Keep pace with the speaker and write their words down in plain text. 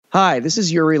Hi, this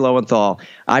is Yuri Lowenthal.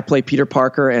 I play Peter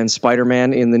Parker and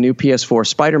Spider-Man in the new PS4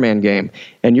 Spider-Man game,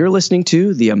 and you're listening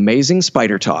to The Amazing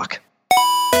Spider Talk.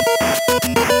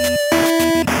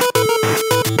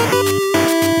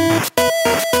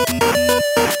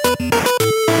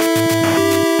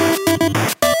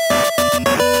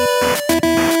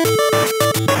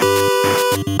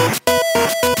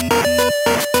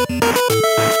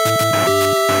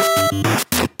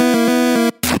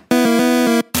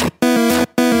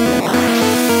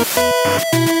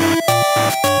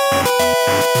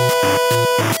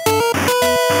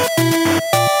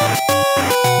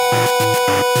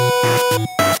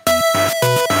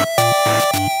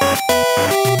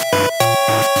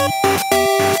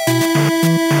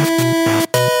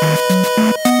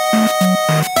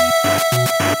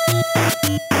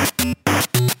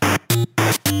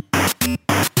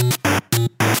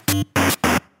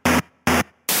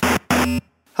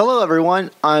 Hello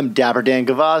everyone, I'm Dapper Dan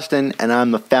Gavoston, and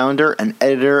I'm the founder and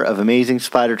editor of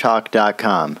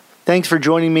AmazingSpiderTalk.com. Thanks for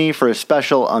joining me for a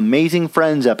special Amazing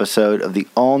Friends episode of the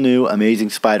all-new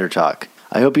Amazing Spider Talk.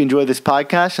 I hope you enjoy this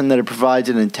podcast and that it provides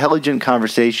an intelligent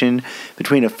conversation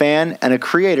between a fan and a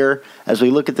creator as we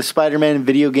look at the Spider-Man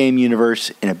video game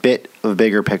universe in a bit of a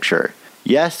bigger picture.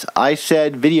 Yes, I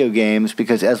said video games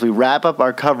because as we wrap up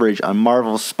our coverage on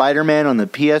Marvel's Spider-Man on the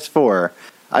PS4,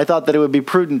 I thought that it would be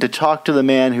prudent to talk to the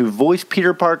man who voiced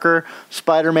Peter Parker,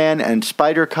 Spider-Man, and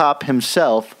Spider-Cop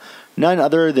himself, none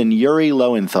other than Yuri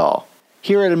Lowenthal.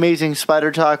 Here at Amazing Spider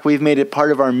Talk, we've made it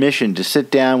part of our mission to sit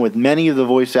down with many of the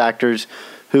voice actors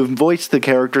who've voiced the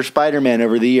character Spider-Man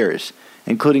over the years,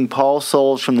 including Paul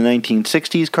Soles from the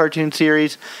 1960s cartoon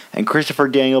series and Christopher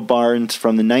Daniel Barnes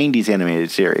from the 90s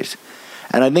animated series.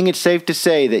 And I think it's safe to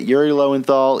say that Yuri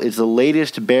Lowenthal is the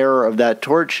latest bearer of that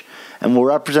torch and will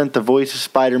represent the voice of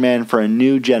Spider-Man for a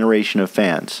new generation of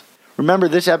fans. Remember,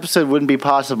 this episode wouldn't be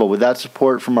possible without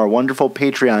support from our wonderful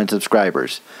Patreon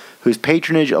subscribers, whose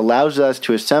patronage allows us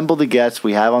to assemble the guests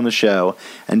we have on the show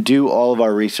and do all of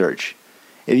our research.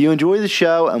 If you enjoy the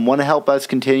show and want to help us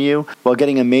continue while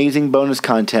getting amazing bonus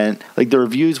content, like the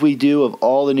reviews we do of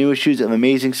all the new issues of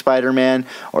Amazing Spider-Man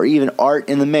or even art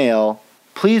in the mail,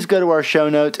 please go to our show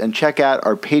notes and check out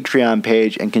our Patreon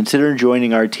page and consider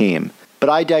joining our team. But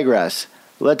I digress.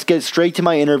 Let's get straight to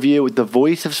my interview with the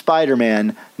voice of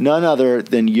Spider-Man, none other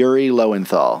than Yuri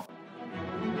Lowenthal.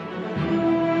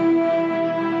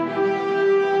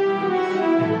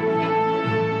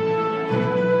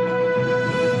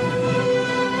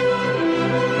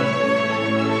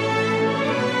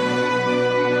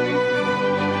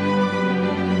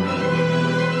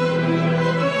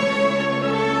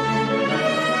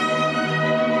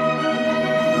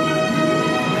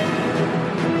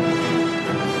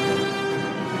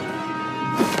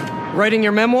 Writing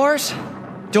your memoirs?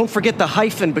 Don't forget the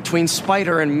hyphen between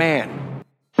spider and man.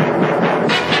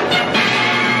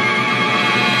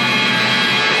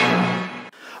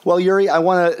 Well, Yuri, I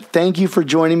want to thank you for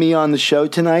joining me on the show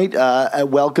tonight.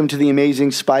 Welcome to the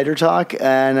Amazing Spider Talk,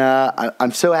 and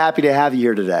I'm so happy to have you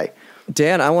here today.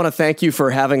 Dan, I want to thank you for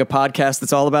having a podcast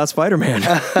that's all about Spider-Man.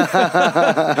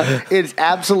 It's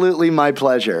absolutely my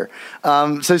pleasure.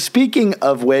 So speaking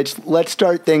of which, let's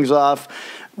start things off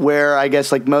where I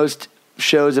guess like most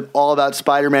shows all about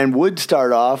Spider-Man would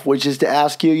start off, which is to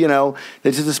ask you,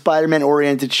 this is a Spider-Man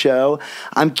oriented show.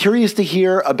 I'm curious to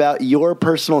hear about your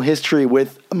personal history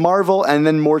with Marvel and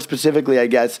then more specifically, I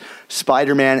guess,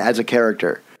 Spider-Man as a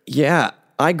character. Yeah,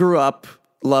 I grew up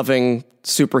loving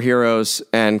superheroes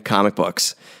and comic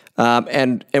books.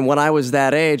 And when I was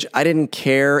that age, I didn't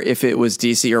care if it was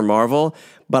DC or Marvel,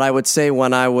 but I would say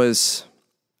when I was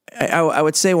from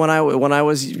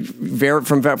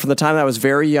the time I was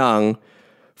very young,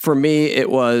 for me it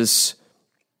was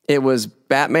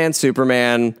Batman,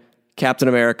 Superman, Captain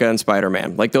America, and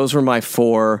Spider-Man. Like those were my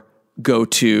four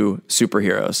go-to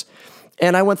superheroes.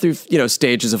 And I went through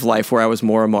stages of life where I was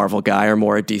more a Marvel guy or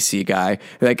more a DC guy.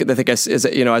 I think as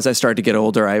I started to get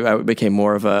older, I became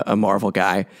more of a Marvel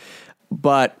guy.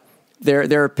 But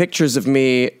there are pictures of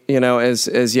me,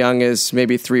 as young as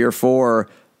maybe 3 or 4,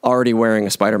 already wearing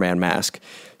a Spider-Man mask.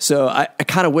 So I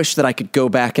kind of wish that I could go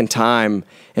back in time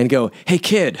and go, hey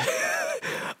kid,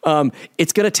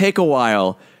 it's going to take a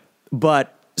while,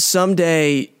 but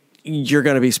someday you're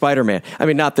going to be Spider-Man. I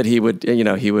mean, not that he would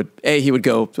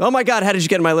go, oh my God, how did you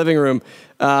get in my living room?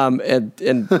 And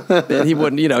he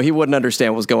wouldn't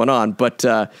understand what was going on. But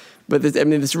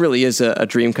this really is a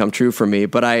dream come true for me.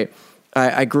 But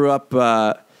I grew up,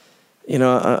 a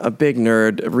big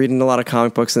nerd, reading a lot of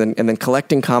comic books and then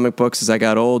collecting comic books as I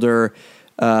got older,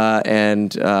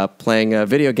 and playing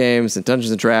video games and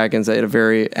Dungeons and Dragons. I had a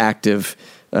very active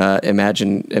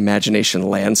imagination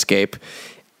landscape.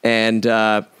 And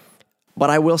but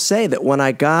I will say that when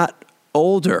I got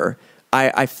older,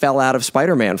 I fell out of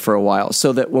Spider-Man for a while,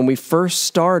 so that when we first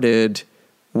started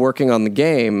working on the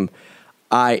game,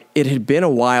 it had been a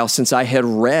while since I had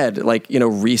read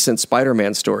recent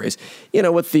Spider-Man stories.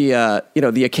 With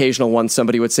the occasional one,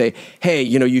 somebody would say, "Hey,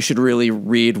 you should really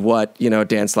read what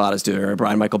Dan Slott is doing or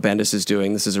Brian Michael Bendis is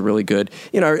doing. This is a really good."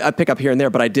 I pick up here and there,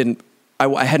 but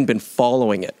I hadn't been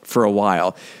following it for a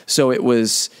while, so it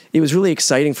was really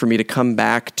exciting for me to come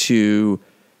back to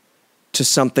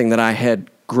something that I had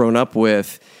grown up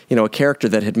with, a character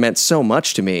that had meant so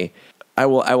much to me. I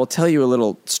will tell you a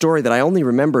little story that I only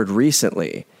remembered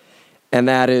recently, and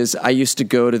that is I used to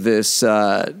go to this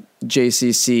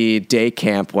JCC day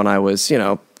camp when I was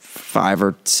 5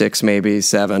 or 6, maybe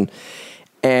 7,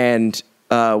 and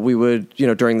we would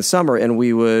during the summer, and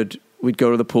we'd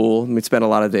go to the pool, and we'd spend a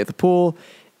lot of the day at the pool,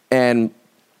 and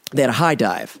they had a high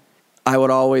dive. I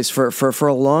would always for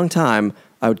a long time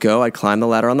I'd climb the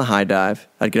ladder on the high dive,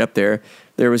 I'd get up there.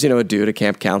 There was, a dude, a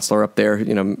camp counselor up there,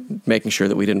 making sure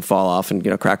that we didn't fall off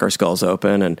and, crack our skulls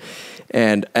open.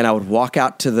 And I would walk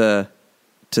out to the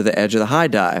edge of the high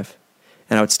dive,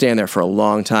 and I would stand there for a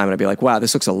long time, and I'd be like, wow,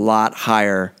 this looks a lot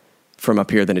higher from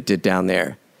up here than it did down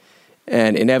there.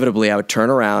 And inevitably I would turn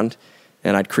around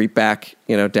and I'd creep back,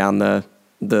 down the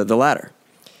ladder.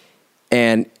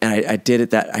 And I did it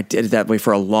that way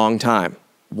for a long time.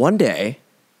 One day,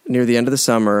 near the end of the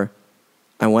summer,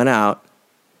 I went out,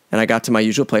 and I got to my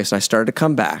usual place, and I started to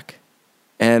come back.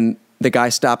 And the guy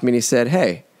stopped me, and he said,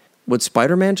 "Hey, would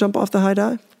Spider-Man jump off the high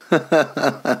dive?"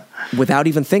 Without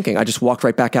even thinking, I just walked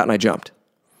right back out, and I jumped.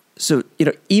 So,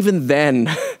 even then,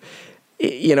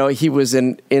 he was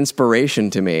an inspiration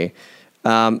to me.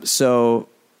 So,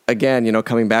 again,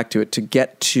 coming back to it, to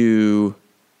get to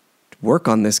work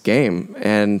on this game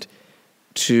and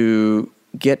to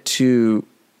get to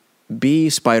be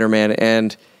Spider-Man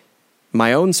and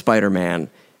my own Spider-Man,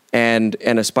 and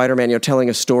a Spider-Man, telling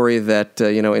a story that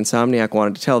Insomniac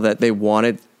wanted to tell, that they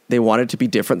wanted to be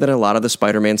different than a lot of the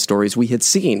Spider-Man stories we had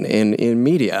seen in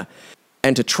media,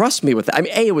 and to trust me with that. I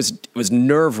mean, it was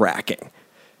nerve-wracking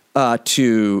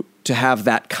to have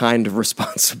that kind of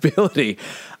responsibility,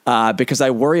 because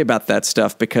I worry about that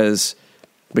stuff because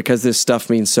this stuff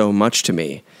means so much to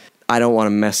me. I don't want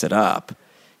to mess it up.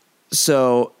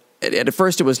 So at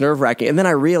first it was nerve-wracking, and then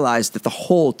I realized that the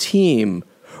whole team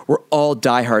were all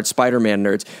diehard Spider-Man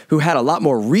nerds who had a lot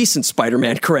more recent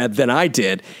Spider-Man cred than I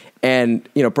did. And,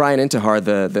 Brian Intihar,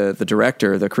 the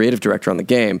director, the creative director on the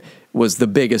game, was the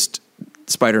biggest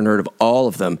Spider nerd of all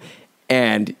of them.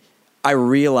 And I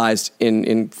realized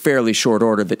in fairly short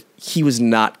order that he was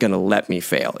not going to let me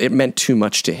fail. It meant too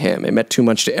much to him. It meant too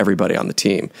much to everybody on the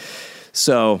team.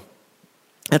 So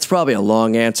that's probably a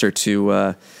long answer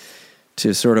to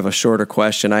sort of a shorter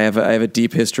question. I have a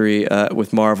deep history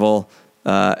with Marvel,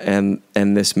 and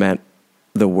this meant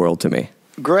the world to me.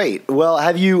 Great. Well,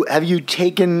 have you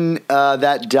taken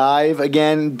that dive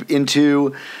again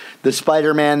into the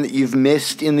Spider-Man that you've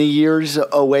missed in the years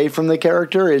away from the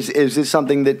character? Is this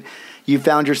something that you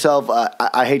found yourself,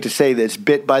 I hate to say this,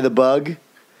 bit by the bug?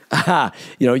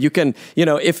 You can,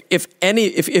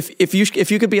 if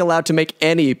you could be allowed to make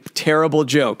any terrible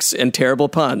jokes and terrible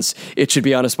puns, it should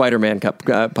be on a Spider-Man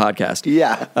podcast.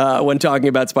 Yeah. When talking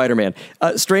about Spider-Man.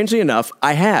 Strangely enough,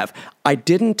 I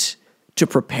didn't to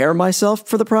prepare myself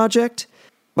for the project,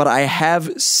 but I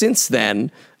have since then.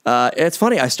 It's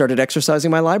funny, I started exercising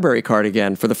my library card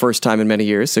again for the first time in many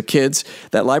years. So kids,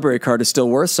 that library card is still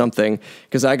worth something,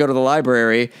 because I go to the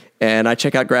library and I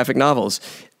check out graphic novels.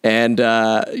 And,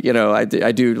 I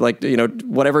do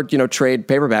whatever, trade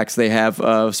paperbacks they have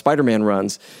of Spider-Man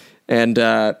runs. And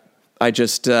I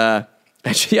just read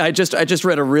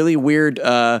a really weird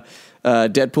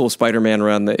Deadpool Spider-Man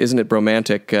run, that Isn't It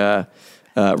Bromantic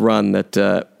run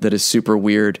that is super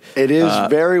weird. It is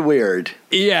very weird.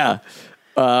 Yeah.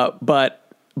 But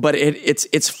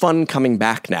it's fun coming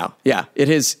back now. Yeah, it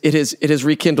has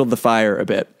rekindled the fire a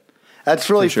bit.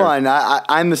 That's really fun.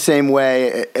 I'm the same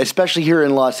way, especially here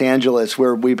in Los Angeles,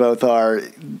 where we both are.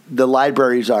 The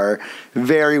libraries are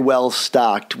very well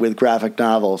stocked with graphic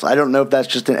novels. I don't know if that's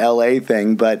just an LA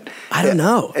thing, but I don't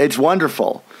know. It's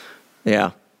wonderful.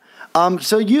 Yeah.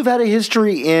 So you've had a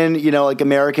history in,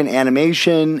 American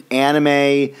animation,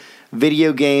 anime,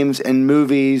 video games, and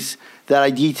movies that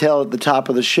I detailed at the top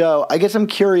of the show. I guess I'm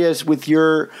curious, with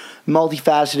your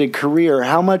multifaceted career,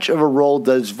 how much of a role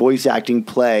does voice acting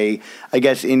play, I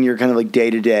guess, in your kind of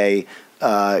day-to-day,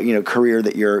 career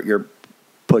that you're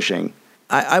pushing?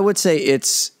 I would say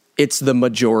it's the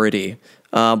majority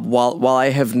While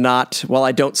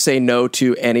I don't say no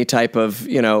to any type of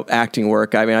acting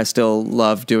work. I mean, I still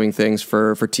love doing things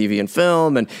for TV and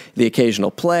film and the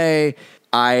occasional play.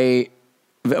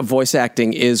 Voice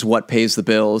acting is what pays the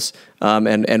bills,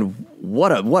 and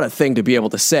what a thing to be able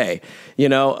to say.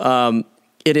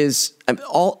 It is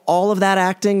all of that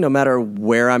acting, no matter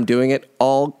where I'm doing it,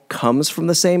 all comes from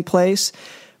the same place,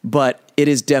 but it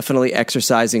is definitely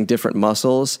exercising different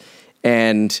muscles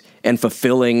and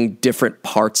fulfilling different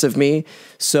parts of me.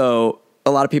 So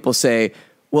a lot of people say,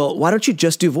 well, why don't you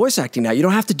just do voice acting now? You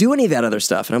don't have to do any of that other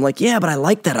stuff. And I'm like, yeah, but I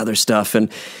like that other stuff.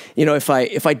 And, if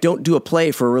I don't do a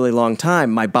play for a really long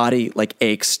time, my body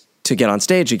aches to get on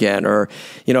stage again. Or,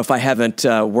 if I haven't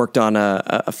worked on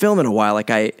a film in a while,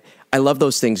 I love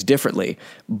those things differently.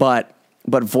 But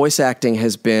voice acting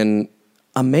has been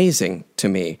amazing to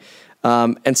me.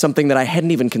 And something that I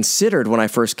hadn't even considered when I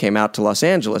first came out to Los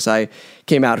Angeles. I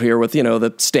came out here with,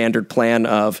 the standard plan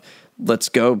of let's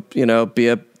go, be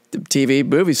a TV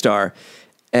movie star.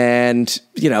 And,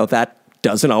 that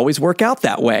doesn't always work out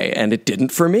that way. And it didn't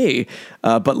for me.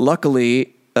 But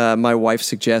luckily, my wife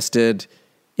suggested,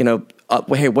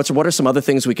 hey, what are some other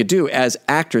things we could do as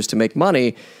actors to make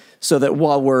money so that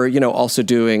while we're, also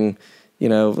doing,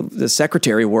 the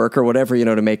secretary work or whatever,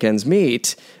 to make ends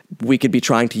meet, we could be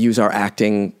trying to use our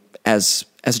acting as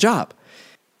a job.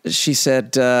 She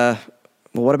said, well,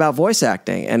 what about voice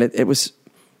acting? And it was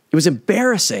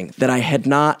embarrassing that I had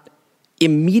not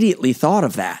immediately thought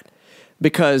of that,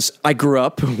 because I grew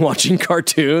up watching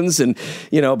cartoons and,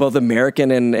 both American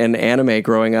and anime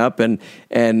growing up and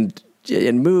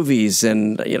in movies.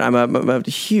 And, I'm a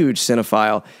huge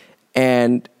cinephile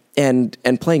and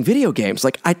playing video games.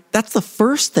 That's the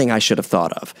first thing I should have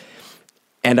thought of.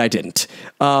 And I didn't.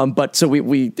 But so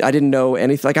I didn't know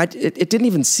anything. It didn't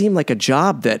even seem like a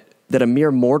job that a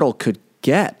mere mortal could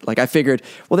get. I figured,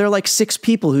 well, there are 6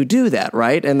 people who do that,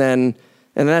 right? And then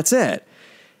that's it.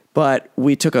 But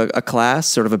we took a class,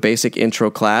 sort of a basic intro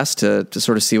class to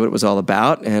sort of see what it was all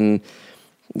about. And,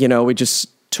 we just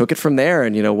took it from there.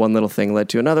 And, one little thing led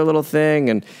to another little thing.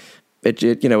 And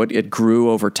it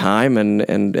grew over time.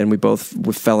 And we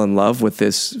both fell in love with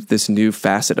this new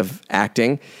facet of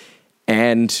acting.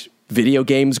 And video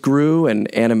games grew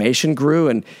and animation grew.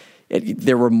 And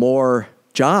there were more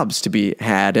jobs to be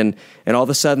had. And all of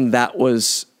a sudden, that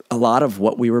was a lot of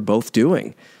what we were both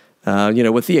doing.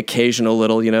 With the occasional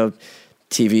little,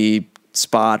 TV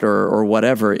spot or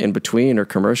whatever in between, or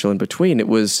commercial in between, it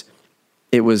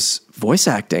was voice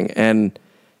acting, and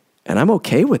I'm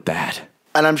okay with that.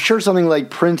 And I'm sure something like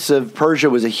Prince of Persia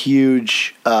was a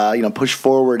huge, push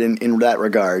forward in that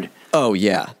regard. Oh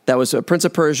yeah, that was Prince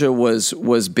of Persia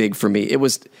was big for me. It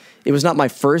was not my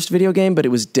first video game, but it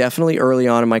was definitely early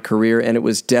on in my career, and it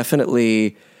was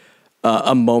definitely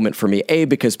a moment for me.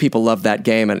 Because people love that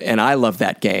game, and I love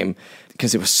that game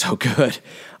because it was so good.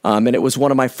 And it was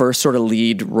one of my first sort of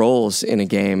lead roles in a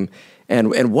game.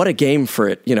 And what a game for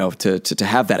it, to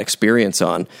have that experience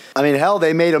on. I mean, hell,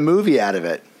 they made a movie out of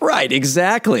it. Right,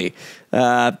 exactly.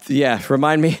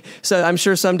 Remind me. So I'm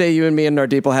sure someday you and me and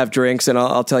Nardeep will have drinks, and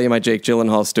I'll tell you my Jake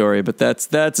Gyllenhaal story. But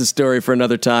that's a story for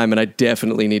another time, and I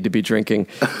definitely need to be drinking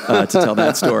to tell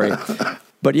that story.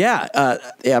 But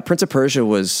Prince of Persia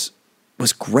was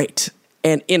great.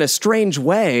 And in a strange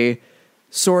way,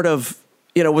 sort of,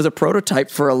 was a prototype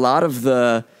for a lot of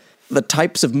the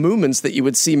types of movements that you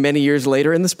would see many years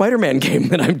later in the Spider-Man game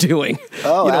that I'm doing.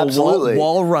 Oh, absolutely.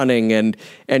 Wall running and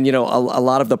a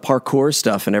lot of the parkour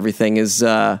stuff and everything is,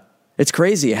 it's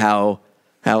crazy how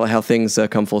things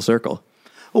come full circle.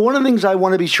 Well, one of the things I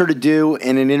want to be sure to do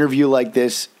in an interview like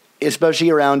this, especially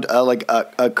around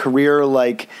a career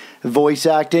like voice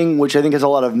acting, which I think has a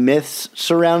lot of myths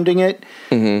surrounding it,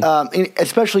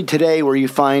 especially today where you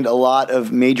find a lot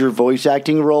of major voice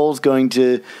acting roles going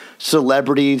to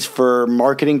celebrities for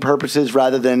marketing purposes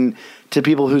rather than to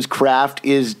people whose craft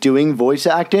is doing voice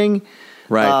acting.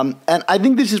 Right. And I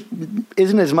think this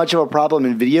isn't as much of a problem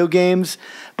in video games,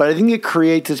 but I think it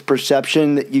creates this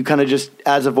perception that you kind of just,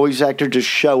 as a voice actor, just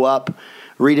show up,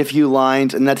 read a few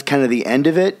lines, and that's kind of the end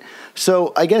of it.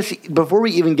 So I guess before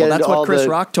we even get into all that's what Chris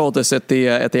Rock told us at the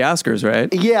Oscars,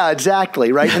 right? Yeah,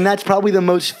 exactly, right? And that's probably the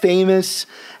most famous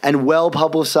and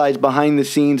well-publicized behind the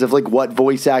scenes of what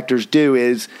voice actors do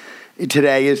is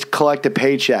collect a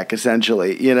paycheck,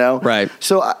 essentially, Right.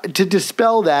 So to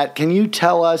dispel that, can you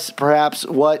tell us perhaps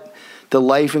what the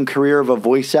life and career of a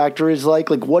voice actor is like?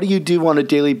 What do you do on a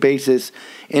daily basis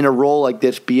in a role like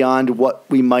this beyond what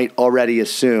we might already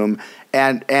assume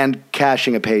and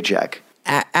cashing a paycheck?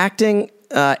 Acting,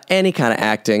 any kind of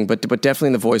acting, but definitely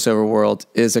in the voiceover world,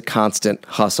 is a constant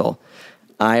hustle.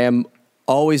 I am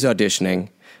always auditioning.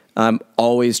 I'm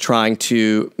always trying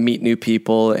to meet new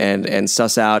people and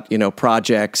suss out,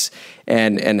 projects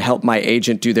and help my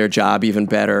agent do their job even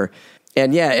better.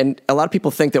 And and a lot of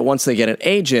people think that once they get an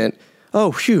agent,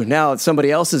 oh, phew, now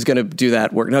somebody else is going to do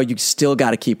that work. No, you still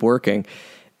got to keep working.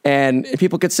 And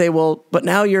people could say, well, but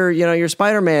now you're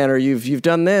Spider-Man, or you've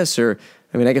done this, or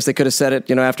I guess they could have said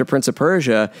it, after Prince of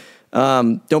Persia.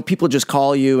 Don't people just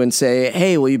call you and say,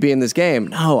 hey, will you be in this game?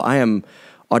 No, I am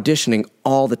auditioning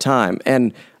all the time.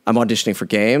 And I'm auditioning for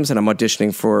games, and I'm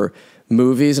auditioning for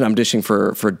movies, and I'm auditioning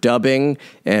for dubbing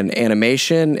and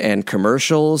animation and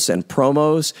commercials and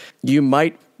promos. You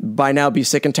might by now be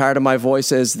sick and tired of my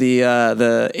voice as the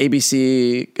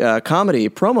ABC comedy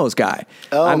promos guy.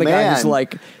 Oh, I'm the man. guy who's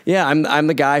like, I'm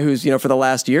the guy who's, for the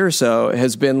last year or so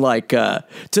has been like,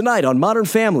 tonight on Modern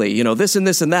Family, this and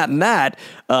this and that and that,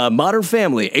 Modern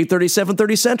Family, 8:30,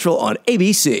 7:30 Central on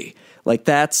ABC. Like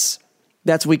that's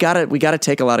we gotta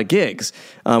take a lot of gigs.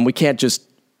 We can't just,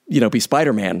 be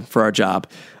Spider-Man for our job,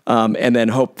 and then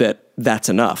hope that that's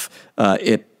enough.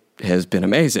 It has been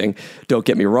amazing. Don't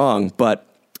get me wrong, but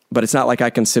it's not like I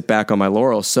can sit back on my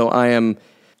laurels. So I am,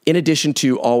 in addition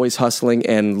to always hustling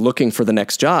and looking for the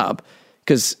next job,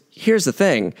 because here's the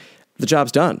thing, the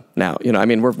job's done now.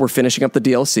 We're finishing up the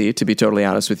DLC, to be totally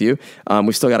honest with you.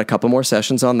 We've still got a couple more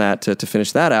sessions on that to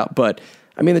finish that out. But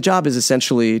the job is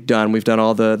essentially done. We've done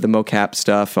all the mocap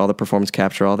stuff, all the performance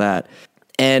capture, all that.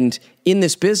 And in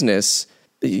this business,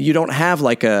 you don't have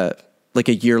like a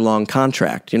year-long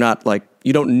contract. You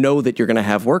don't know that you're going to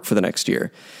have work for the next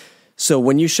year. So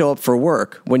when you show up for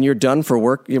work, when you're done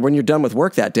with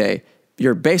work that day,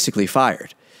 you're basically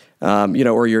fired,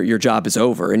 or your job is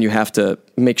over, and you have to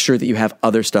make sure that you have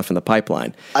other stuff in the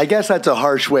pipeline. I guess that's a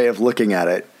harsh way of looking at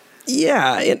it.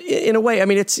 Yeah, in a way.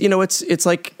 It's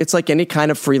like any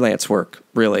kind of freelance work,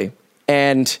 really,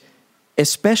 and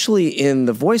especially in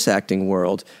the voice acting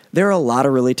world, there are a lot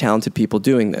of really talented people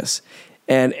doing this.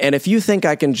 And if you think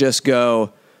I can just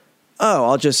go, oh,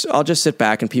 I'll just sit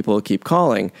back and people will keep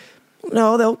calling.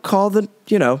 No, they'll call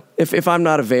if I'm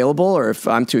not available, or if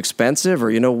I'm too expensive,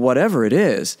 or whatever it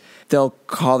is, they'll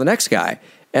call the next guy.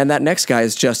 And that next guy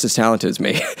is just as talented as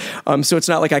me. So it's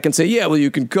not like I can say, yeah, well, you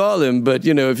can call him, but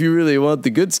if you really want the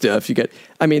good stuff,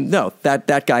 no,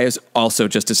 that guy is also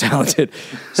just as talented.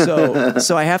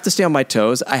 So I have to stay on my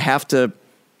toes. I have to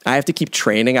keep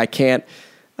training. I can't.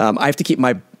 I have to keep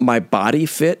my body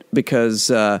fit, because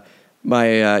I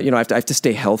have to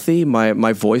stay healthy.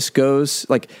 My voice goes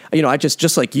I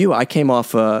just like you, I came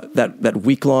off that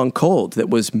week-long cold that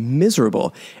was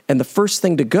miserable. And the first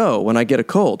thing to go when I get a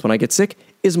cold, when I get sick,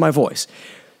 is my voice.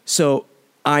 So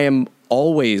I am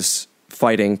always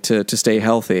fighting to stay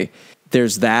healthy.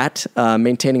 There's that.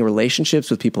 Maintaining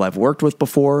relationships with people I've worked with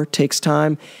before takes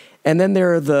time. And then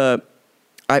there are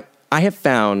I have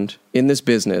found in this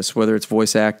business, whether it's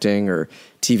voice acting or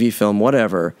TV, film,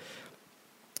 whatever,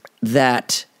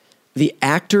 that the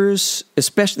actors,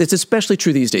 it's especially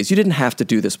true these days. You didn't have to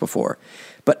do this before,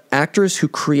 but actors who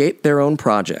create their own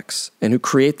projects and who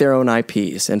create their own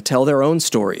IPs and tell their own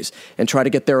stories and try to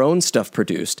get their own stuff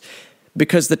produced,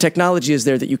 because the technology is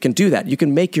there that you can do that. You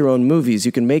can make your own movies.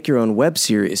 You can make your own web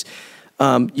series.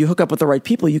 You hook up with the right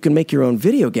people, you can make your own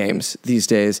video games these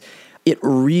days. It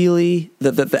really,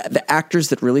 the actors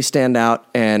that really stand out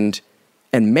and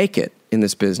make it in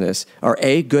this business are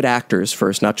A, good actors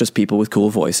first, not just people with cool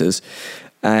voices,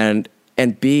 and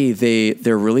B,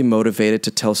 they're really motivated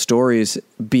to tell stories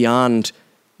beyond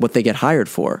what they get hired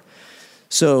for.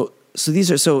 So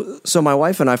my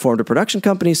wife and I formed a production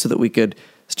company so that we could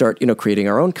start, creating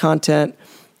our own content,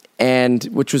 and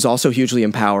which was also hugely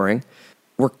empowering.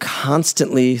 We're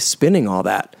constantly spinning all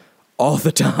that all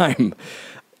the time.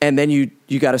 And then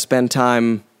you got to spend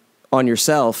time on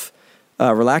yourself,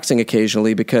 relaxing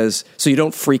occasionally, so you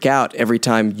don't freak out every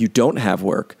time you don't have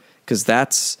work, because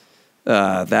that's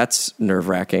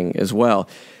nerve-wracking as well.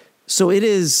 So it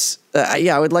is,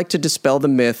 I would like to dispel the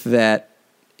myth that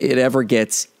it ever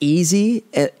gets easy.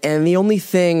 And the only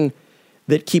thing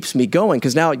that keeps me going,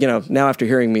 because now after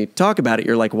hearing me talk about it,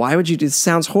 you're like, why would you do this?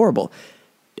 Sounds horrible.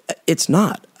 It's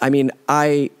not.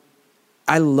 I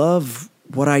love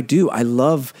what I do. I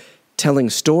love telling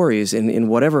stories in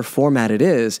whatever format it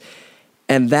is.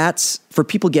 And that's, for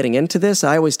people getting into this,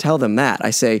 I always tell them that.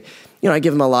 I say, I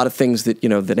give them a lot of things that,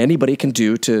 that anybody can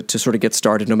do to sort of get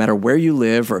started, no matter where you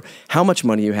live or how much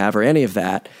money you have or any of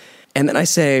that. And then I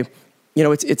say,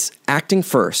 it's acting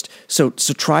first. So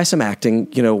try some acting,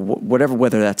 whatever,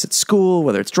 whether that's at school,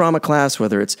 whether it's drama class,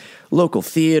 whether it's local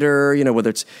theater, whether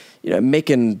it's,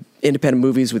 making independent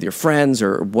movies with your friends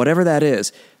or whatever that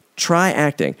is. Try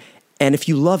acting. And if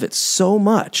you love it so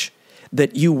much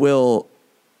that you will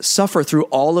suffer through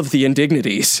all of the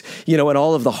indignities, and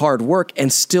all of the hard work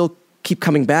and still keep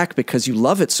coming back because you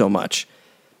love it so much,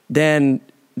 then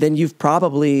you've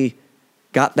probably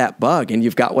got that bug and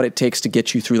you've got what it takes to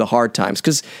get you through the hard times.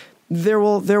 Because there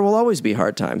will always be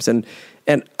hard times. And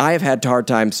I have had hard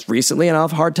times recently, and I'll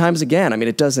have hard times again. I mean,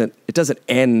 it doesn't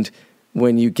end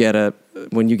when you get a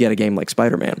game like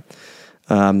Spider-Man.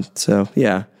 So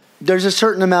yeah. There's a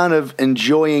certain amount of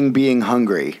enjoying being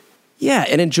hungry. Yeah,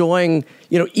 and enjoying,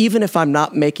 even if I'm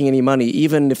not making any money,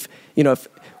 even if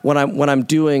when I'm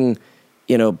doing,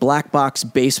 black box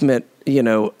basement,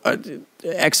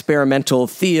 experimental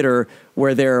theater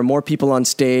where there are more people on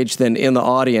stage than in the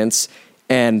audience,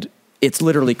 and it's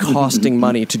literally costing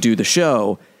money to do the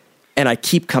show, and I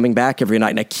keep coming back every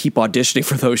night and I keep auditioning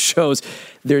for those shows,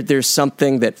 there's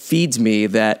something that feeds me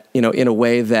that, in a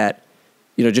way that,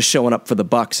 just showing up for the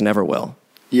bucks never will.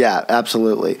 Yeah,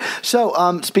 absolutely.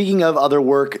 So, speaking of other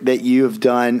work that you've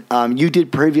done, you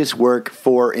did previous work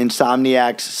for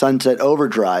Insomniac's Sunset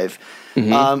Overdrive.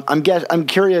 Mm-hmm. I'm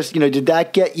curious, did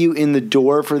that get you in the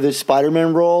door for this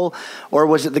Spider-Man role, or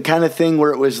was it the kind of thing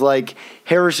where it was like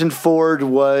Harrison Ford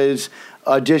was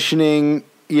auditioning,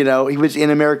 he was in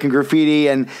American Graffiti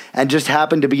and just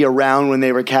happened to be around when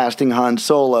they were casting Han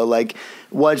Solo? Like,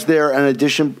 was there an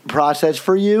audition process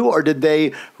for you, or did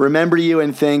they remember you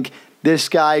and think this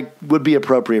guy would be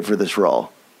appropriate for this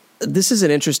role? This is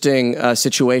an interesting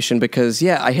situation because,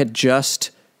 I had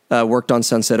just worked on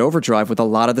Sunset Overdrive with a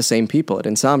lot of the same people at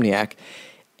Insomniac.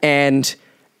 And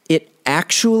it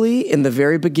actually, in the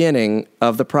very beginning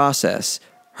of the process,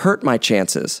 hurt my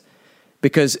chances.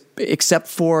 Because except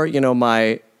for,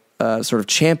 my sort of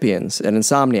champions at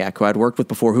Insomniac who I'd worked with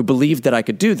before who believed that I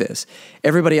could do this,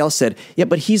 everybody else said, yeah,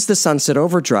 but he's the Sunset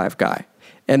Overdrive guy.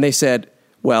 And they said,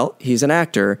 well, he's an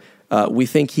actor. We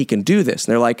think he can do this.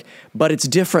 And they're like, but it's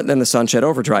different than the Sunset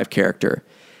Overdrive character.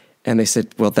 And they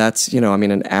said, well, that's,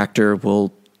 an actor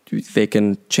they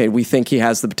can change. We think he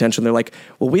has the potential. And they're like,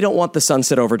 well, we don't want the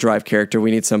Sunset Overdrive character.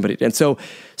 We need somebody. And so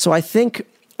I think,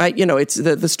 it's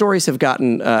the stories have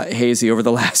gotten hazy over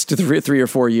the last 3 or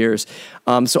 4 years.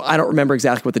 So I don't remember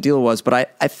exactly what the deal was,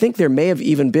 but I think there may have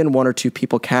even been 1 or 2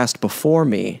 people cast before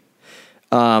me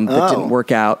that didn't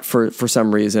work out for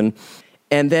some reason.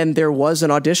 And then there was an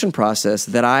audition process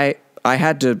that I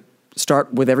had to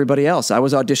start with everybody else. I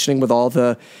was auditioning with all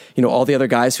the other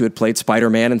guys who had played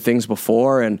Spider-Man and things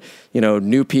before, and,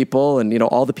 new people and,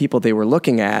 all the people they were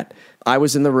looking at. I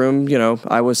was in the room,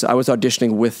 I was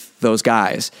auditioning with those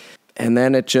guys. And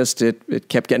then it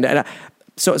kept getting,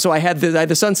 so I had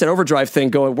the Sunset Overdrive thing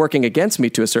working against me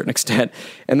to a certain extent.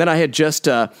 And then I had just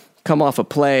come off a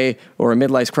play or a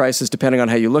midlife crisis, depending on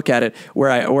how you look at it, where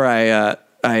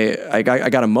I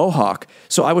got a mohawk.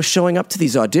 So I was showing up to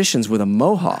these auditions with a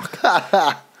mohawk,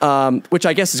 which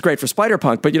I guess is great for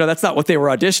Spider-Punk, but that's not what they were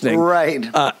auditioning right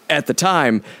at the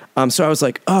time. So I was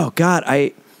like, oh God,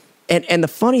 and the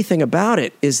funny thing about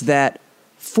it is that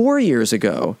 4 years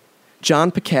ago,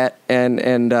 John Paquette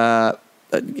and some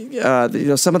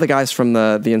of the guys from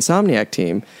the Insomniac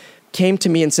team came to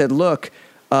me and said, look,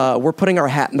 we're putting our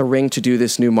hat in the ring to do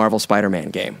this new Marvel Spider-Man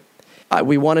game.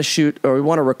 We want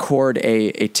to record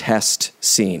a test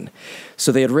scene.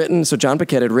 So John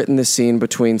Paquette had written this scene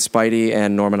between Spidey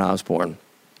and Norman Osborn.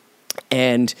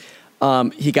 And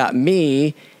he got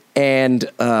me and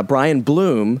Brian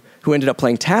Bloom, who ended up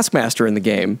playing Taskmaster in the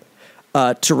game,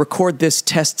 to record this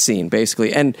test scene,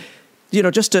 basically. And,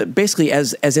 just to basically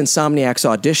as Insomniac's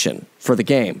audition for the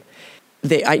game.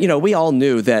 We all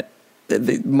knew that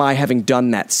my having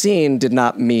done that scene did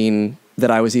not mean that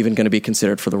I was even going to be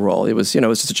considered for the role. It was, it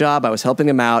was just a job. I was helping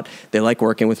them out. They like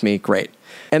working with me. Great.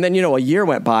 And then, a year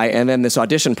went by, and then this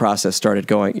audition process started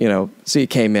going, so you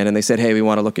came in and they said, hey, we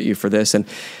want to look at you for this. And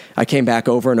I came back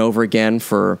over and over again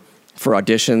for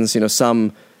auditions,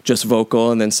 some just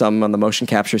vocal and then some on the motion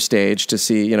capture stage to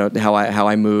see, how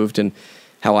I moved and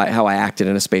how I acted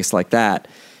in a space like that.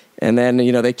 And then,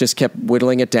 they just kept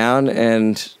whittling it down,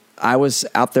 and I was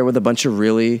out there with a bunch of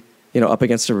really, up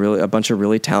against a bunch of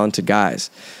really talented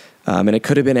guys. And it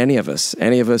could have been any of us.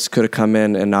 Any of us could have come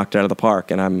in and knocked it out of the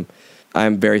park. And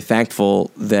I'm very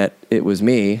thankful that it was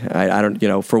me. I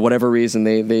don't, for whatever reason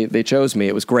they chose me.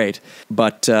 It was great.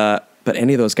 But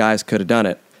any of those guys could have done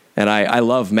it. And I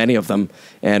love many of them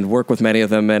and work with many of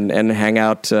them and hang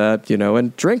out,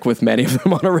 and drink with many of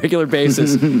them on a regular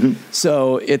basis.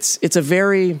 So it's a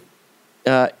very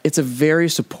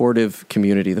supportive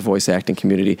community, the voice acting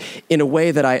community, in a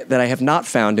way that I have not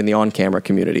found in the on-camera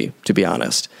community, to be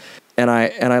honest. And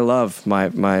I love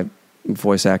my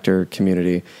voice actor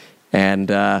community, and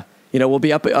we'll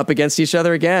be up against each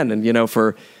other again. And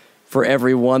for for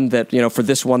every one that, for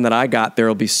this one that I got, there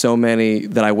will be so many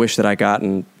that I wish that I got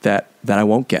and that I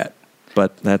won't get.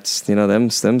 But that's,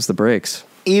 them's the breaks.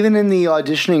 Even in the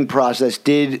auditioning process,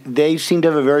 did they seem to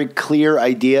have a very clear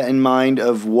idea in mind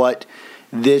of what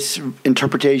this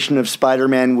interpretation of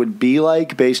Spider-Man would be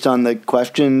like based on the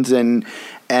questions and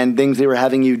things they were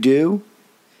having you do?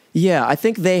 Yeah, I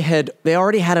think they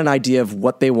already had an idea of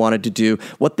what they wanted to do,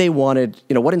 what they wanted,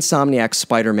 what Insomniac's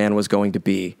Spider-Man was going to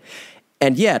be.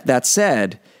 And yet, that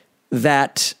said,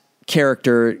 that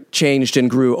character changed and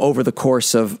grew over the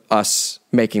course of us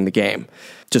making the game,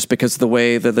 just because of the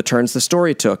way that the turns the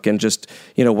story took, and just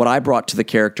what I brought to the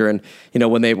character, and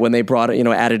when they brought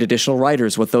added additional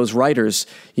writers, what those writers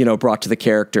brought to the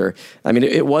character. I mean,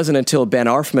 it wasn't until Ben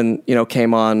Arfman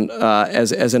came on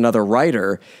as another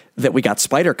writer that we got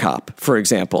Spider Cop, for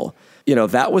example.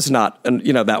 That was not an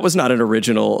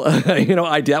original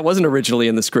idea. That wasn't originally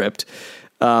in the script.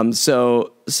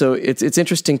 So it's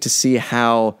interesting to see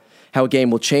how a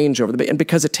game will change and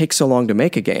because it takes so long to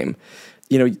make a game,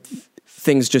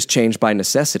 things just change by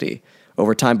necessity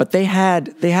over time. But they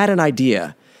had an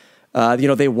idea.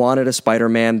 They wanted a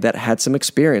Spider-Man that had some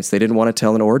experience. They didn't want to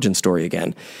tell an origin story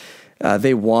again.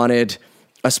 They wanted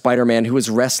a Spider-Man who was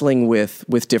wrestling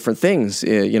with different things,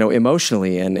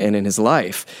 emotionally and in his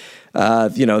life.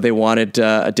 They wanted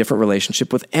a different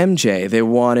relationship with MJ. They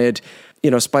wanted,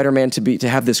 Spider-Man to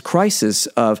have this crisis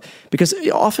because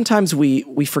oftentimes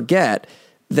we forget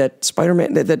that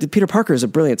Spider-Man, that Peter Parker is a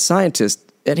brilliant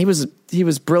scientist, and he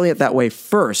was brilliant that way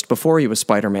first before he was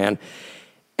Spider-Man.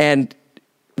 And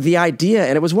the idea,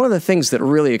 and it was one of the things that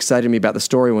really excited me about the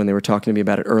story when they were talking to me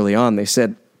about it early on. They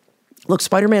said, look,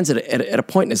 Spider-Man's at a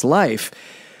point in his life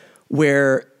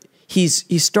where he's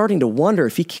starting to wonder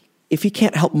if he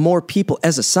can't help more people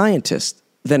as a scientist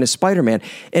than as Spider-Man,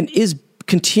 and is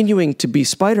continuing to be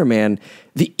Spider-Man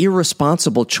the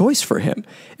irresponsible choice for him.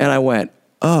 And I went,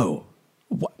 oh,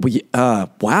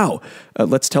 wow,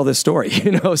 let's tell this story.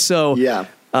 So yeah.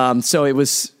 So it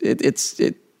was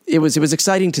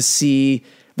exciting to see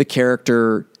the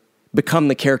character become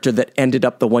the character that ended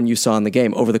up the one you saw in the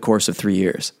game over the course of 3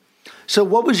 years. So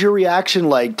what was your reaction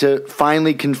like to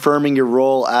finally confirming your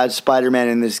role as Spider-Man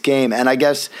in this game? And I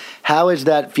guess, how has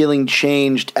that feeling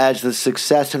changed as the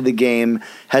success of the game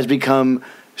has become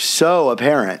so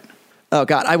apparent? Oh,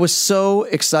 God, I was so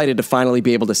excited to finally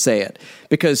be able to say it,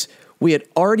 because we had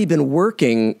already been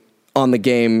working on the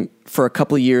game for a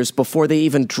couple of years before they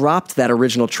even dropped that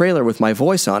original trailer with my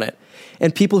voice on it.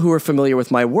 And people who were familiar with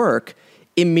my work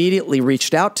immediately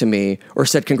reached out to me or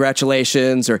said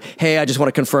congratulations, or hey, I just want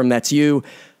to confirm that's you.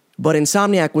 But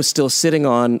Insomniac was still sitting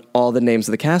on all the names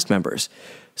of the cast members,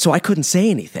 so I couldn't say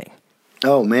anything.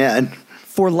 Oh, man.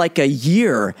 For like a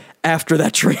year after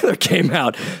that trailer came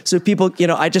out. So people,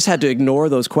 I just had to ignore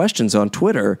those questions on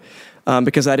Twitter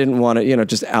because I didn't want to,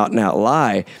 just out and out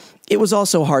lie. It was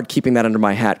also hard keeping that under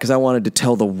my hat because I wanted to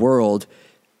tell the world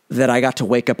that I got to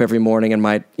wake up every morning and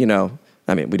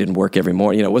we didn't work every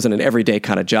morning. It wasn't an everyday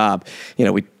kind of job.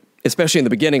 We, especially in the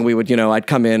beginning, we would, I'd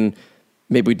come in,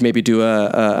 we'd do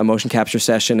a motion capture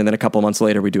session, and then a couple of months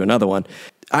later we'd do another one.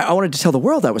 I wanted to tell the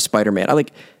world I was Spider-Man.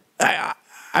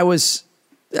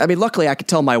 Luckily I could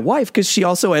tell my wife because she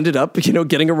also ended up,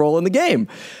 getting a role in the game.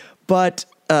 But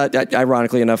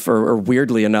ironically enough, or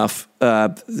weirdly enough,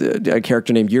 a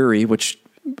character named Yuri, which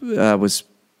was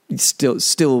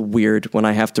still weird when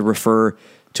I have to refer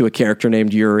to a character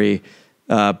named Yuri.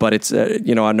 But it's, I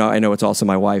know it's also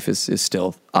my wife is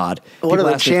still odd. What are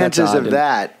the chances of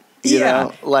that?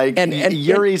 And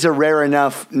Yuri's a rare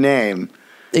enough name.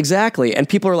 Exactly. And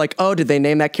people are like, oh, did they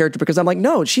name that character? Because I'm like,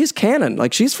 no, she's canon.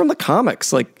 Like, she's from the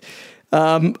comics. Like,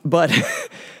 but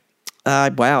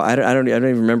wow, I don't even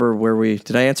remember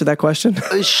did I answer that question?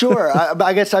 Sure.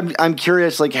 I guess I'm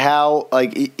curious, like, how,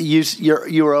 like,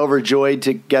 you were overjoyed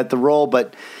to get the role,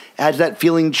 but has that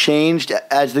feeling changed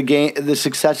as the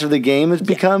success of the game has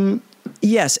become?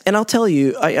 Yes, and I'll tell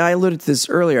you, I alluded to this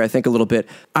earlier, I think, a little bit.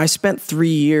 I spent 3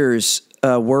 years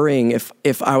worrying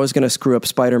if I was going to screw up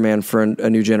Spider-Man for a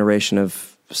new generation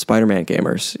of Spider-Man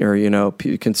gamers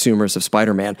or, consumers of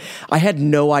Spider-Man. I had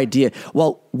no idea.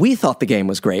 Well, we thought the game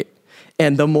was great,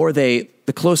 and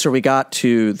the closer we got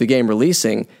to the game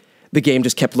releasing, the game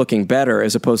just kept looking better,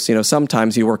 as opposed to,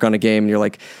 sometimes you work on a game and you're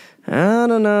like, I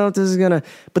don't know if this is going to...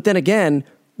 But then again,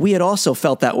 we had also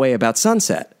felt that way about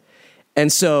Sunset.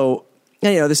 And so,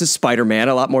 this is Spider-Man,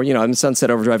 a lot more, in Sunset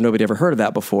Overdrive, nobody ever heard of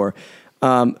that before.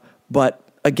 But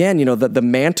again, the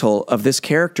mantle of this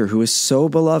character who is so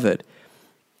beloved,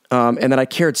 and that I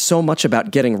cared so much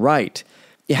about getting right,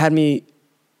 it had me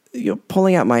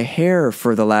pulling out my hair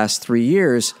for the last 3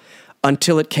 years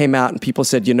until it came out and people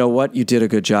said, you know what, you did a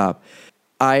good job.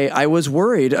 I was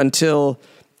worried until,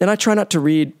 and I try not to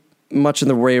read much in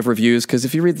the way of reviews, because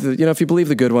if you read if you believe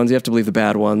the good ones, you have to believe the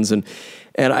bad ones. And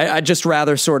I'd just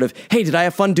rather sort of, hey, did I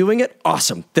have fun doing it?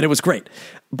 Awesome. Then it was great.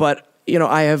 But,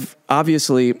 I have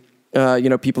obviously,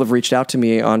 people have reached out to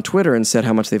me on Twitter and said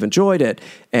how much they've enjoyed it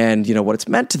and, what it's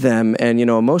meant to them and,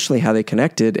 emotionally how they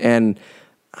connected. And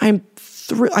I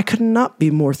could not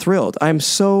be more thrilled. I'm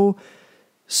so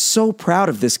proud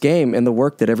of this game and the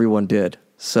work that everyone did.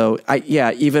 So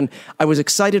I was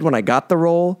excited when I got the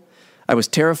role. I was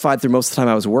terrified through most of the time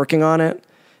I was working on it.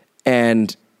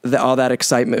 And all that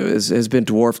excitement has been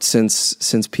dwarfed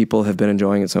since people have been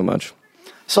enjoying it so much.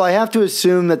 So I have to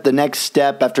assume that the next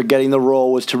step after getting the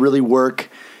role was to really work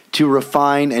to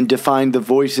refine and define the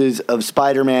voices of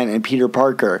Spider-Man and Peter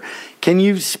Parker. Can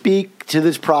you speak to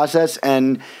this process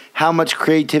and how much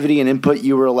creativity and input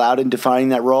you were allowed in defining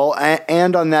that role?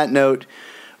 And on that note,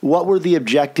 what were the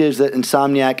objectives that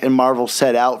Insomniac and Marvel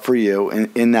set out for you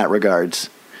in that regards?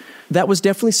 That was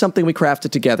definitely something we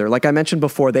crafted together. Like I mentioned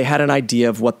before, they had an idea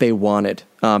of what they wanted,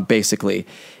 basically.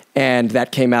 And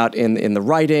that came out in the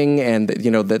writing and,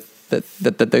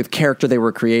 the character they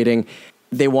were creating.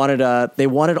 They wanted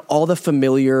all the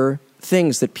familiar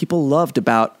things that people loved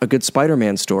about a good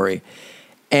Spider-Man story.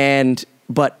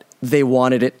 But they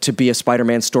wanted it to be a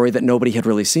Spider-Man story that nobody had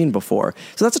really seen before.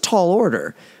 So that's a tall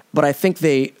order. But I think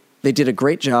they did a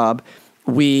great job.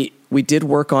 We did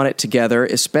work on it together,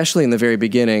 especially in the very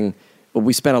beginning.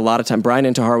 We spent a lot of time. Brian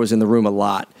Intihar was in the room a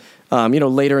lot.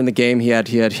 Later in the game, he had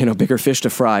bigger fish to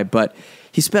fry, but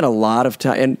he spent a lot of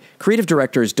time. And creative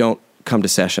directors don't come to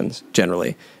sessions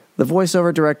generally. The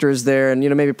voiceover director is there, and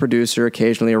maybe a producer,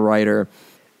 occasionally a writer.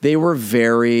 They were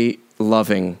very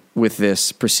loving with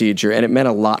this procedure, and it meant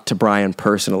a lot to Brian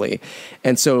personally.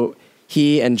 And so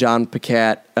he and John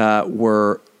Paquette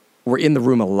were in the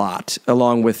room a lot,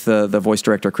 along with the voice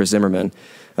director Chris Zimmerman,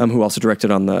 who also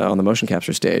directed on the motion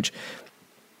capture stage,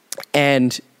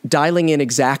 and dialing in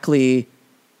exactly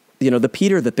the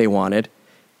Peter that they wanted.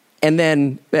 And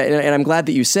then, and I'm glad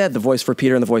that you said the voice for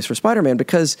Peter and the voice for Spider-Man,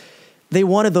 because they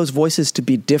wanted those voices to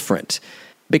be different.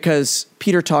 Because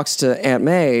Peter talks to Aunt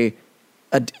May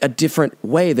a different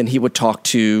way than he would talk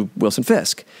to Wilson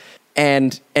Fisk,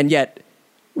 and yet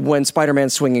when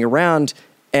Spider-Man's swinging around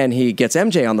and he gets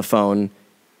MJ on the phone,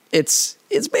 it's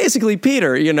basically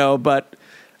Peter, But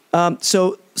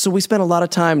so we spent a lot of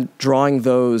time drawing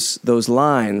those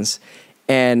lines,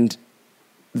 and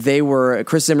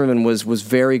Chris Zimmerman was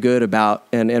very good about,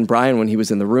 and Brian, when he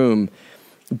was in the room,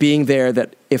 being there,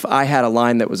 that if I had a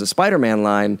line that was a Spider-Man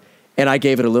line and I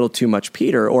gave it a little too much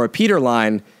Peter, or a Peter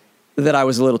line that I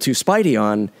was a little too Spidey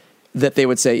on, that they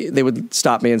would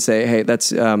stop me and say, hey,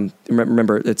 that's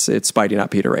remember it's Spidey,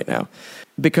 not Peter right now.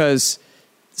 Because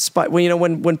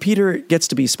when Peter gets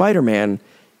to be Spider-Man,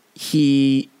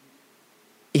 he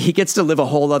gets to live a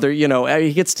whole other,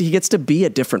 he gets to be a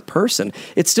different person.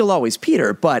 It's still always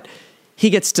Peter, but he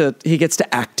gets to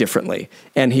act differently,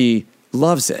 and he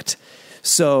loves it.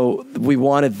 So we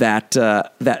wanted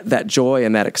that joy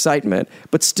and that excitement,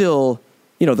 but still,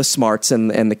 the smarts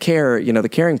and the care, the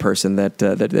caring person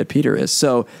that Peter is.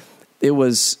 So it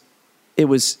was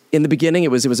in the beginning,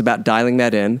 it was about dialing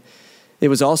that in. It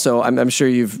was also, I'm sure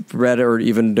you've read or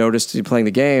even noticed playing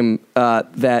the game,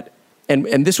 that,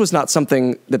 and this was not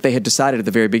something that they had decided at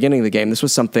the very beginning of the game. This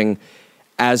was something,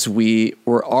 as we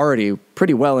were already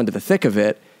pretty well into the thick of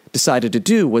it, decided to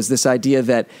do, was this idea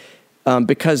that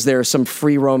because there are some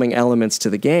free-roaming elements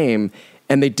to the game,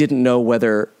 and they didn't know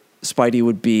whether Spidey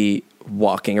would be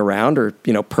walking around or,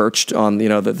 perched on,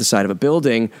 the side of a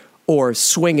building, or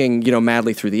swinging,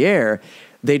 madly through the air,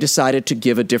 they decided to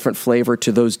give a different flavor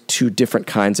to those two different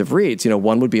kinds of reads.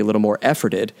 One would be a little more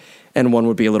efforted, and one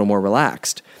would be a little more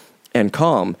relaxed and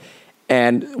calm.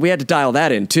 And we had to dial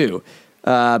that in too,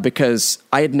 because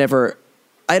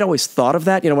I'd always thought of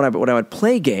that. When I would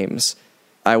play games,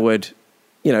 I would,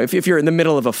 if you're in the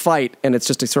middle of a fight and it's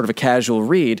just a sort of a casual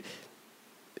read,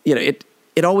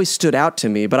 it always stood out to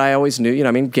me. But I always knew,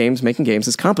 making games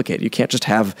is complicated. You can't just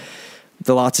have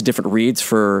the lots of different reads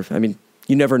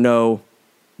you never know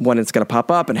when it's going to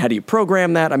pop up, and how do you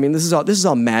program that? This is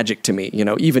all magic to me,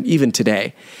 even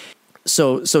today.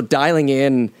 So dialing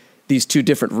in these two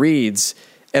different reads,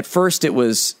 at first it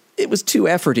was too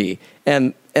efforty,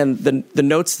 and the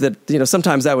notes that,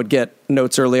 sometimes I would get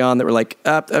notes early on that were like,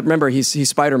 remember, he's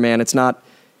Spider-Man. It's not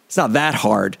that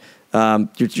hard.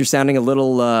 You're sounding a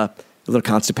little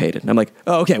constipated. And I'm like,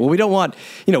 oh, okay. Well, we don't want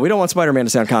Spider-Man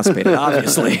to sound constipated,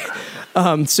 obviously.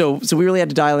 So we really had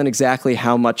to dial in exactly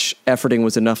how much efforting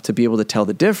was enough to be able to tell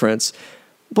the difference.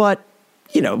 But,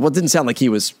 it didn't sound like he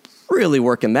was really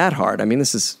working that hard. I mean,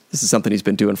 this is something he's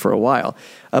been doing for a while.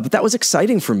 But that was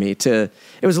exciting for me it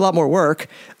was a lot more work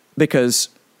because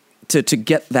to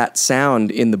get that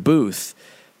sound in the booth,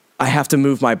 I have to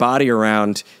move my body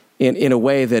around in a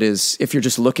way that is, if you're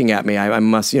just looking at me, I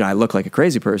must, I look like a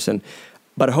crazy person,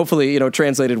 but hopefully,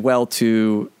 translated well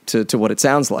to what it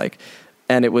sounds like.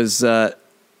 And it was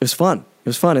fun. It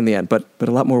was fun in the end, but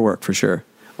a lot more work for sure.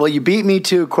 Well, you beat me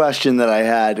to a question that I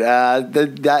had.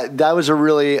 That was a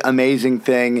really amazing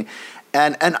thing.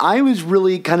 And I was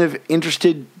really kind of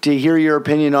interested to hear your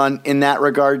opinion on, in that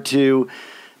regard, to,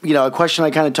 a question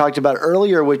I kind of talked about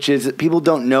earlier, which is that people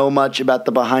don't know much about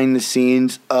the behind the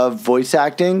scenes of voice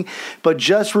acting, but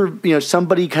just,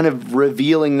 somebody kind of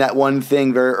revealing that one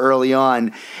thing very early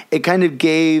on, it kind of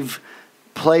gave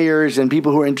players and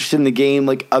people who are interested in the game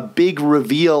like a big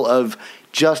reveal of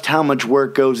just how much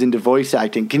work goes into voice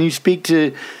acting. Can you speak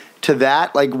to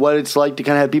that, like what it's like to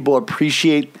kind of have people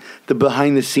appreciate the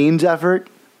behind the scenes effort?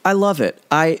 I love it.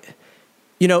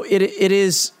 It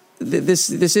is.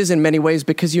 This is in many ways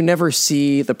because you never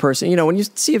see the person. When you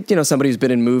see somebody who's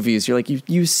been in movies, you're like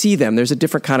you see them. There's a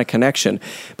different kind of connection.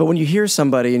 But when you hear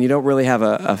somebody and you don't really have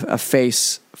a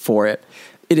face for it,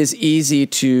 it is easy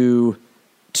it's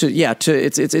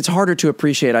harder to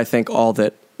appreciate, I think, all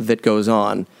that goes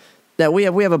on. That we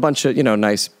have a bunch of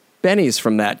nice bennies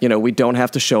from that. We don't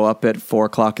have to show up at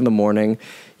 4:00 in the morning,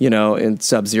 in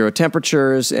sub-zero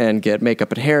temperatures and get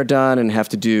makeup and hair done and have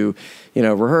to do,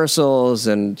 rehearsals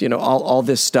and, all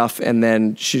this stuff and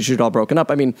then shoot all broken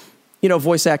up. I mean,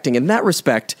 voice acting in that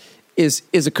respect is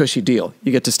a cushy deal.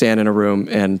 You get to stand in a room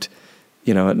and,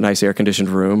 a nice air-conditioned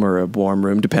room or a warm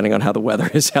room, depending on how the weather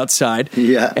is outside.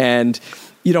 Yeah. And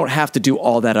you don't have to do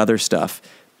all that other stuff.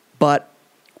 But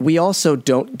we also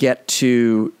don't get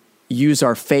to use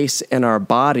our face and our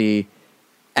body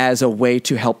as a way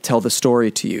to help tell the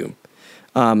story to you.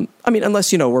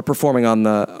 Unless we're performing on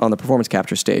the performance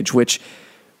capture stage, which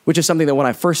is something that when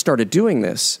I first started doing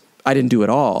this, I didn't do at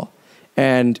all,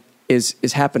 and is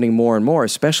happening more and more,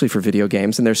 especially for video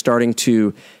games. And they're starting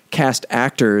to cast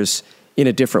actors in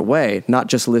a different way, not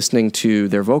just listening to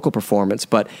their vocal performance,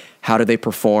 but how do they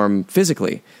perform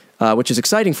physically. Which is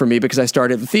exciting for me because I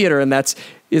started the theater and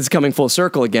it's coming full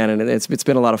circle again. And it's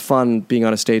been a lot of fun being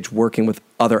on a stage working with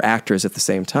other actors at the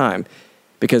same time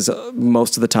because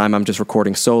most of the time I'm just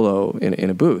recording solo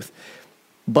in a booth.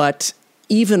 But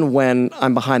even when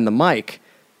I'm behind the mic,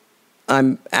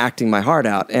 I'm acting my heart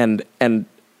out and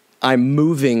I'm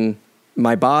moving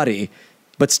my body,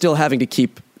 but still having to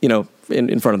keep,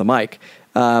 in front of the mic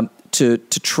to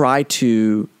try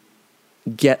to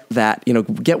get that,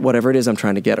 get whatever it is I'm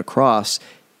trying to get across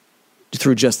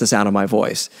through just the sound of my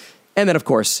voice. And then, of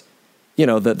course,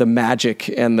 the magic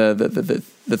and the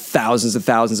thousands and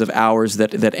thousands of hours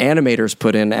that animators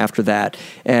put in after that,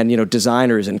 and,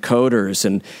 designers and coders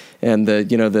and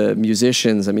the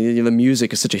musicians. I mean, the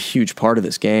music is such a huge part of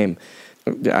this game.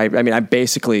 I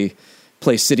basically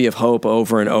play City of Hope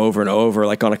over and over and over,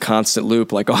 like on a constant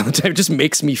loop, like all the time. It just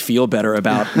makes me feel better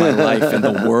about my life and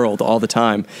the world all the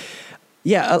time.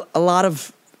 Yeah, a lot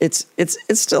of it's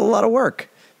still a lot of work.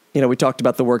 We talked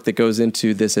about the work that goes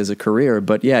into this as a career,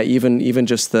 but yeah, even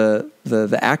just the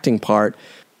acting part,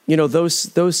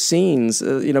 those scenes,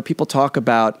 people talk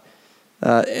about,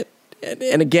 and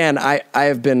again,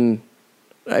 I've been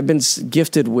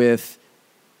gifted with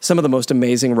some of the most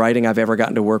amazing writing I've ever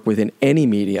gotten to work with in any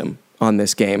medium on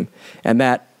this game, and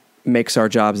that makes our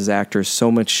jobs as actors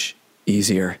so much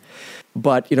easier.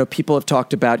 But, people have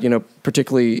talked about,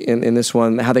 particularly in this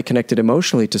one, how they connected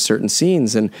emotionally to certain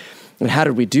scenes. And how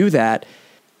did we do that?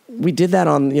 We did that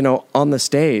on the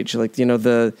stage. Like,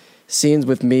 the scenes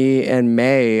with me and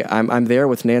May, I'm there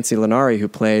with Nancy Lenari, who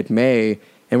played May,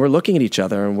 and we're looking at each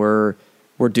other and we're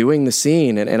doing the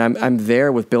scene. And I'm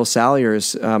there with Bill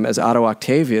Salyers as Otto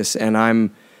Octavius, and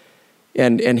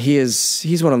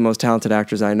he's one of the most talented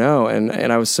actors I know.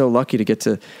 And I was so lucky to get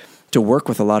to work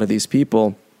with a lot of these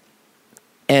people.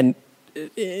 And,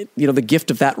 the gift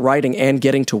of that writing and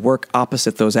getting to work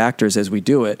opposite those actors as we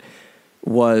do it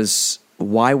was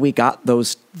why we got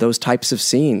those types of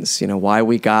scenes, why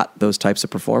we got those types of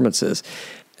performances,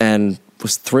 and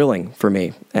was thrilling for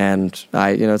me. And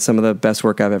it's some of the best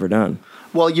work I've ever done.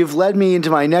 Well, you've led me into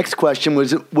my next question,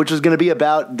 which was going to be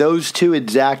about those two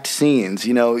exact scenes.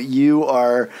 You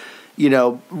are,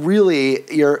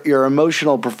 really your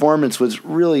emotional performance was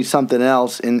really something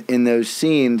else in those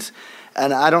scenes.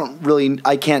 And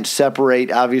I can't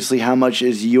separate, obviously, how much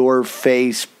is your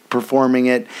face performing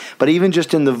it. But even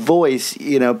just in the voice,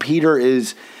 Peter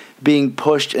is being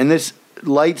pushed. And this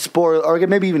light spoiler, or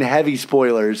maybe even heavy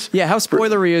spoilers. Yeah, how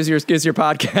spoilery is your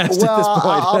podcast at this point?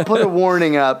 I'll put a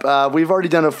warning up. We've already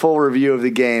done a full review of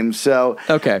the game, so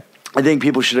okay. I think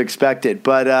people should expect it.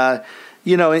 But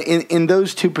in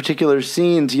those two particular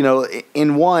scenes,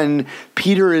 in one,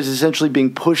 Peter is essentially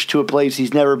being pushed to a place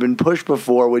he's never been pushed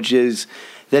before, which is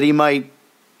that he might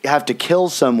have to kill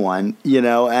someone,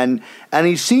 and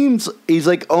he's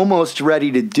like almost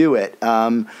ready to do it.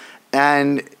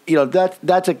 And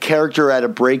that's a character at a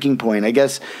breaking point. I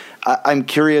guess I'm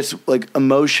curious, like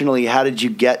emotionally, how did you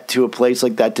get to a place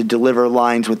like that to deliver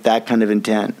lines with that kind of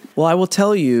intent? Well, I will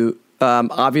tell you,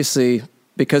 obviously,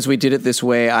 because we did it this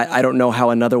way, I don't know how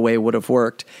another way would have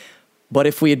worked. But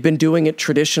if we had been doing it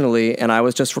traditionally and I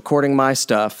was just recording my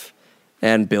stuff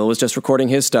and Bill was just recording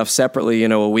his stuff separately,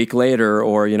 a week later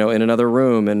or, in another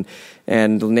room and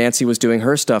Nancy was doing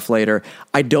her stuff later,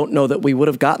 I don't know that we would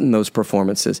have gotten those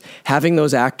performances. Having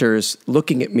those actors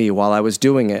looking at me while I was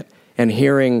doing it and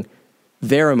hearing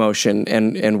their emotion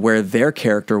and where their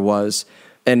character was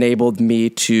enabled me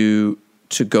to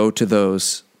go to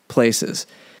those places.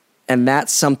 And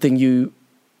that's something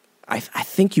I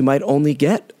think you might only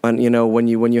get on, when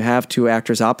you have two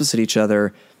actors opposite each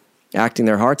other acting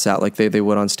their hearts out like they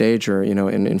would on stage or,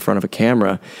 in front of a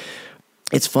camera.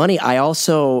 It's funny. I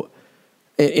also,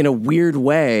 in a weird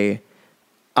way,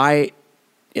 my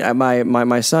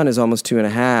son is almost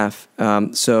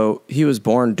 2.5. So he was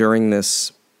born during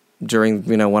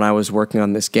when I was working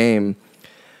on this game.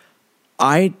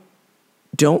 I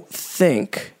don't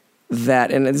think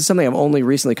that, and this is something I've only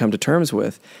recently come to terms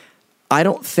with, I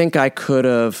don't think I could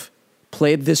have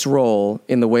played this role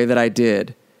in the way that I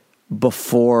did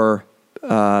before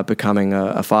becoming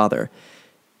a father.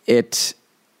 It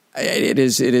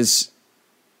is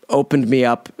opened me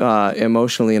up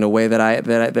emotionally in a way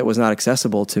that was not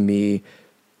accessible to me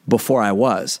before I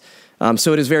was.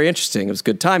 So it is very interesting. It was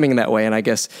good timing in that way, and I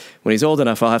guess when he's old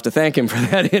enough, I'll have to thank him for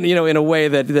that. In a way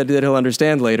that he'll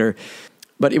understand later.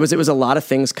 But it was a lot of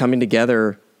things coming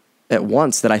together at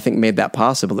once that I think made that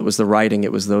possible. It was the writing,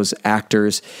 it was those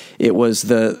actors, it was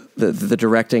the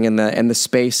directing and the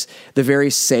space, the very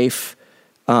safe,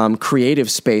 creative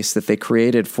space that they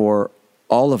created for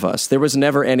all of us. There was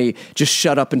never any just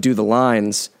shut up and do the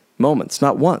lines moments,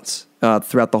 not once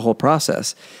throughout the whole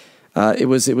process. It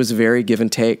was very give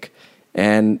and take,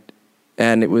 and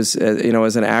it was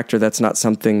as an actor, that's not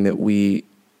something that we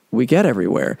get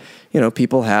everywhere.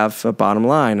 People have a bottom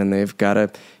line and they've got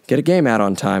to get a game out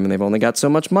on time and they've only got so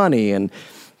much money and,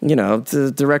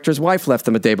 the director's wife left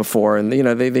them a day before and,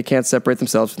 they can't separate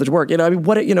themselves from the work.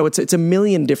 It's a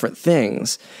million different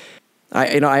things.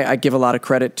 I give a lot of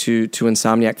credit to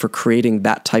Insomniac for creating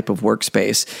that type of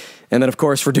workspace. And then of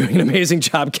course for doing an amazing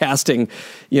job casting,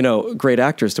 great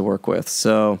actors to work with.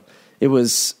 So it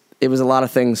was a lot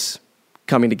of things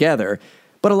coming together.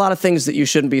 But a lot of things that you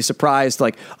shouldn't be surprised,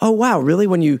 like, oh wow, really?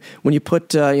 When you put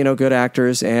good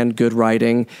actors and good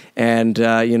writing and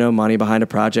money behind a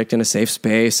project in a safe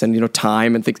space and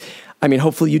time and things. I mean,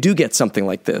 hopefully you do get something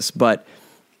like this, but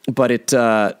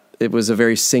it was a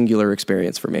very singular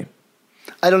experience for me.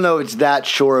 I don't know if it's that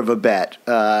sure of a bet,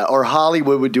 or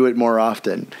Hollywood would do it more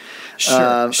often.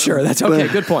 Sure. That's okay.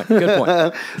 Good point.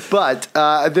 But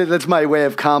that's my way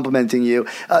of complimenting you.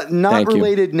 Not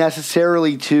related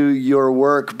necessarily to your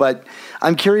work, but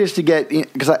I'm curious to get,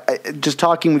 because I just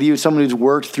talking with you, someone who's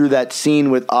worked through that scene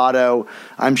with Otto,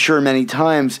 I'm sure many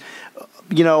times,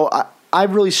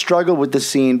 I've really struggled with the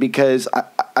scene because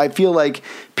I feel like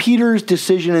Peter's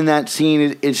decision in that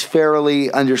scene is fairly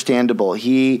understandable.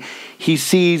 He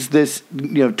sees this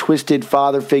twisted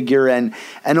father figure and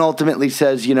ultimately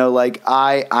says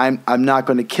I'm not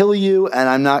going to kill you and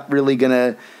I'm not really going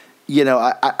to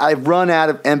I've run out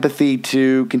of empathy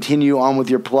to continue on with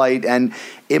your plight and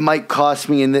it might cost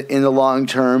me in the long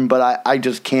term, but I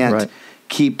just can't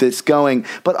keep this going.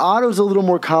 But Otto's a little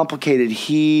more complicated.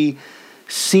 He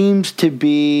seems to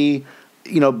be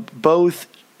both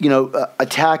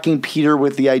attacking Peter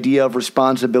with the idea of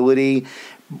responsibility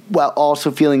while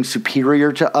also feeling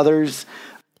superior to others.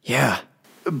 Yeah.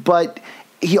 But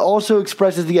he also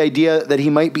expresses the idea that he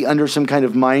might be under some kind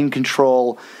of mind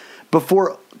control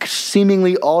before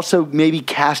seemingly also maybe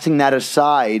casting that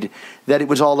aside, that it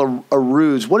was all a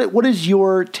ruse. What is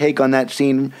your take on that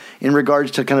scene in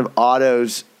regards to kind of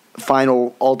Otto's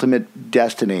final ultimate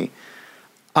destiny?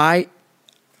 I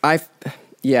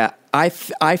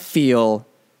feel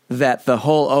that the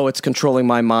whole, it's controlling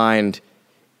my mind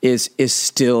is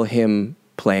still him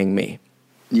playing me.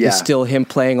 Yeah. It's still him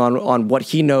playing on what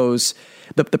he knows,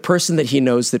 the person that he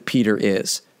knows that Peter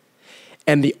is.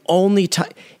 And the only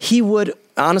time he would,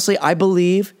 honestly, I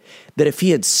believe that if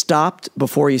he had stopped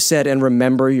before he said, "And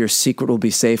remember, your secret will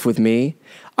be safe with me,"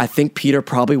 I think Peter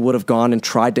probably would have gone and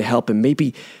tried to help him,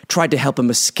 maybe tried to help him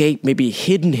escape, maybe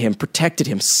hidden him, protected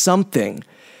him, something,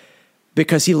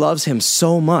 because he loves him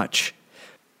so much.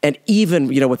 And even,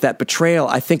 with that betrayal,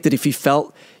 I think that if he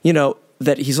felt,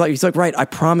 that he's like, right, I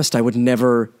promised I would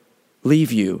never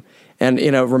leave you. And,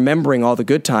 remembering all the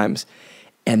good times.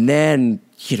 And then,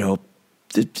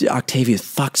 Octavius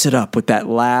fucks it up with that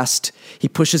last, he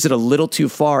pushes it a little too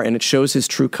far and it shows his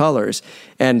true colors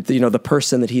and, the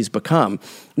person that he's become.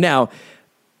 Now,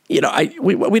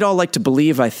 we'd all like to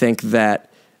believe, I think, that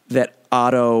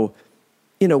Otto,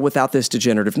 without this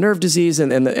degenerative nerve disease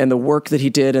and the work that he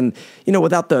did and,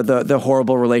 without the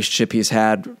horrible relationship he's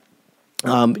had,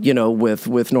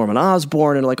 with Norman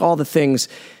Osborn and like all the things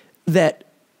that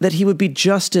he would be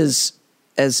just as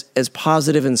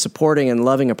positive and supporting and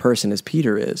loving a person as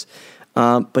Peter is.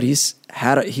 But he's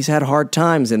had hard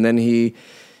times, and then he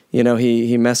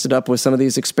messed it up with some of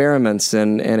these experiments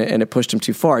and it pushed him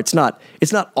too far. It's not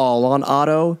all on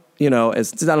Otto, I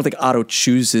don't think Otto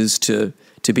chooses to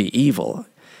be evil.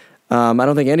 I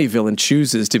don't think any villain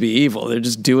chooses to be evil. They're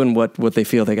just doing what they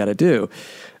feel they got to do.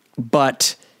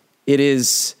 But it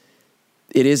is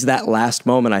that last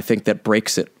moment, I think, that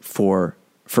breaks it for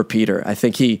Peter. I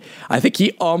think he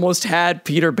almost had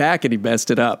Peter back and he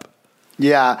messed it up.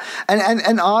 Yeah.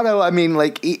 And Otto, I mean,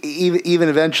 like even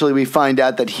eventually we find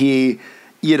out that he,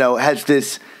 has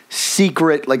this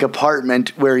secret like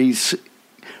apartment where he's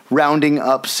rounding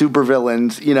up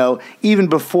supervillains, even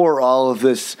before all of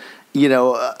this,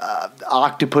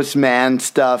 Octopus Man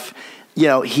stuff,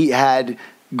 he had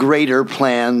greater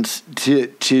plans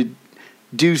to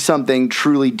do something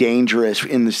truly dangerous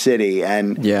in the city.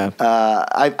 And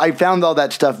I found all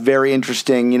that stuff very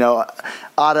interesting.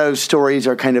 Otto's stories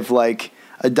are kind of like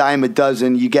a dime a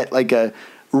dozen. You get like a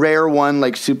rare one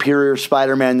like Superior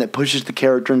Spider-Man that pushes the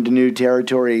character into new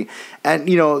territory. And,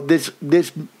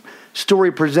 this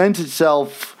story presents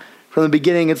itself from the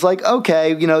beginning. It's like,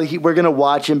 okay, we're going to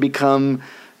watch him become,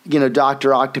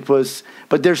 Dr. Octopus.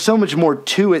 But there's so much more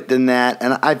to it than that.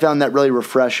 And I found that really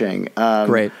refreshing.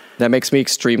 Great. That makes me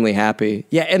extremely happy.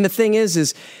 Yeah, and the thing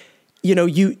is,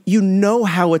 you know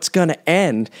how it's going to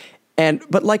end,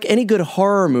 but like any good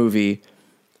horror movie,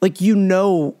 like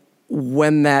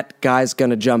when that guy's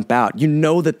going to jump out,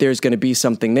 that there's going to be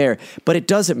something there, but it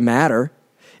doesn't matter.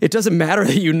 It doesn't matter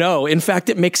that In fact,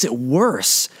 it makes it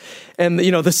worse, and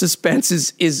the suspense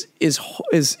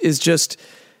is just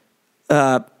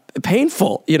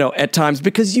painful, at times,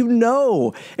 because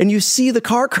and you see the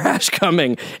car crash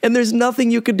coming and there's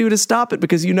nothing you can do to stop it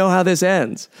because how this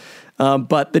ends.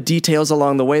 But the details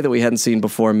along the way that we hadn't seen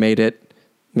before made it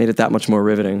that much more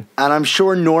riveting. And I'm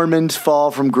sure Norman's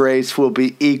fall from grace will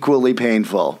be equally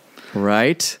painful.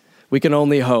 Right? We can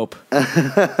only hope.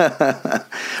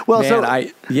 Well, Man,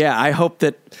 I hope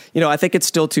that, I think it's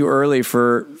still too early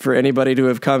for anybody to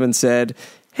have come and said,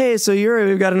 hey, so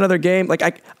we've got another game. Like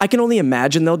I can only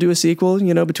imagine they'll do a sequel,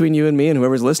 between you and me and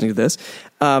whoever's listening to this.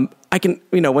 I can,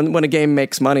 when a game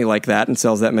makes money like that and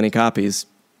sells that many copies,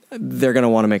 they're going to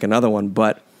want to make another one.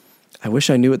 But I wish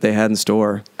I knew what they had in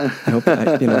store. I hope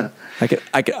I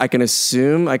can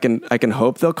assume, I can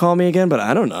hope they'll call me again, but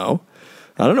I don't know.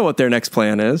 I don't know what their next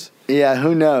plan is. Yeah,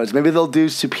 who knows? Maybe they'll do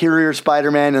Superior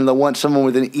Spider-Man and they'll want someone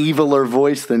with an eviler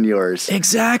voice than yours.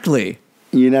 Exactly.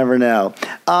 You never know.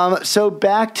 So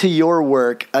back to your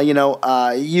work,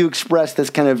 you expressed this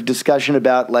kind of discussion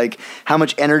about like how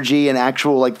much energy and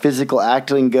actual like physical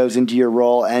acting goes into your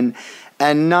role.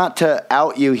 And not to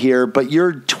out you here, but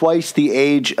you're twice the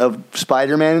age of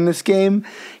Spider-Man in this game.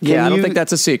 I don't think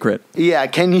that's a secret. Yeah.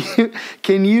 Can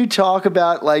you talk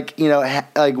about like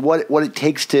what it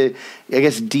takes to, I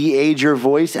guess, de-age your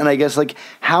voice, and I guess like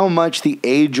how much the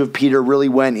age of Peter really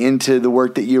went into the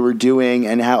work that you were doing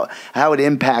and how it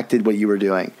impacted what you were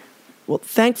doing? Well,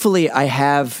 thankfully I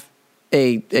have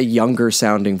a younger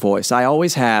sounding voice. I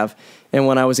always have. And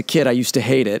when I was a kid, I used to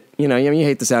hate it. You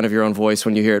hate the sound of your own voice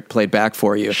when you hear it played back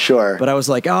for you. Sure. But I was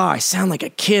like, I sound like a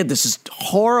kid. This is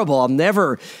horrible.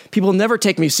 People will never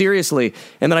take me seriously.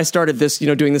 And then I started this,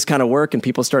 doing this kind of work, and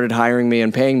people started hiring me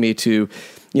and paying me to,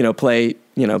 play,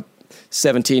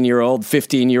 17-year-old,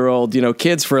 15-year-old,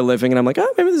 kids for a living. And I'm like,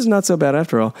 maybe this is not so bad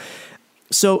after all.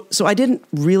 So I didn't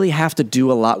really have to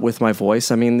do a lot with my voice.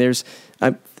 I mean, there's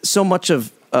so much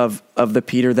of the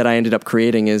Peter that I ended up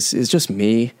creating is just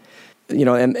me.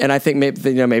 And I think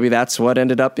maybe that's what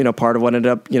ended up, part of what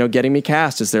ended up, getting me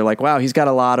cast is they're like, wow, he's got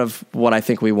a lot of what I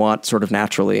think we want sort of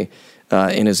naturally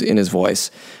in his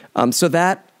voice. So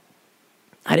that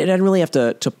I didn't really have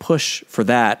to push for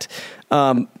that.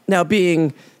 Now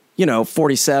being,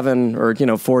 47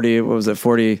 or 40. What was it?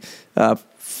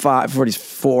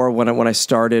 44 when I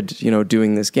started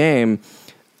doing this game.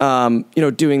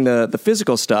 Doing the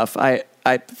physical stuff. I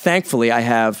thankfully I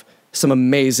have some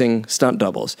amazing stunt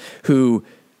doubles who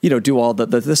do all the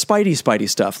Spidey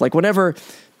stuff. Like whenever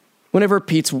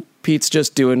Pete's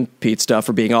just doing Pete stuff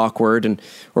or being awkward,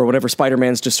 or whenever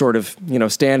Spider-Man's just sort of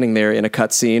standing there in a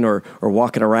cutscene or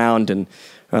walking around, and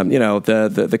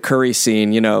the curry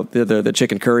scene, the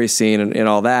chicken curry scene and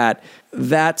all that.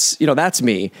 That's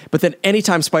me. But then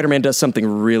anytime Spider-Man does something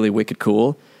really wicked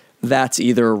cool, that's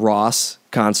either Ross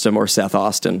Constam or Seth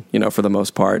Austin, for the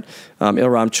most part.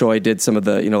 Ilram Choi did some of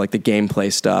the, like the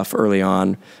gameplay stuff early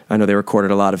on. I know they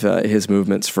recorded a lot of his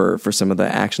movements for some of the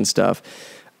action stuff.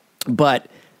 But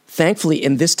thankfully,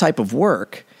 in this type of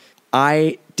work,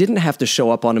 I didn't have to show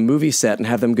up on a movie set and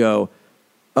have them go,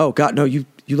 "Oh God, no, you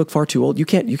look far too old. You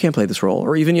can't play this role."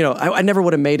 Or even, I never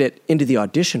would have made it into the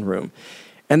audition room.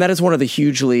 And that is one of the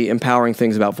hugely empowering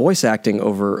things about voice acting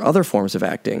over other forms of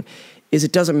acting, is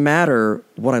it doesn't matter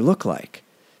what I look like,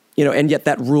 and yet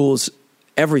that rules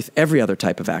every other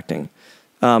type of acting.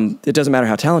 It doesn't matter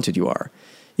how talented you are.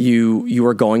 You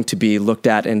are going to be looked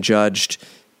at and judged.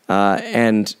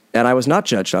 And I was not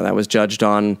judged on that. I was judged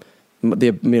on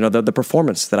the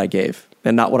performance that I gave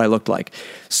and not what I looked like.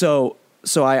 So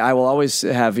I will always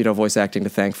have, voice acting to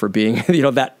thank for being,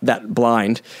 that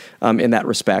blind, in that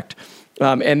respect.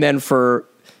 And then for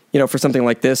something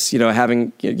like this,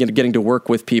 getting to work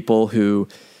with people who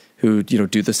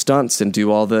do the stunts and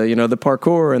do all the, the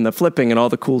parkour and the flipping and all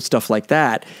the cool stuff like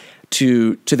that,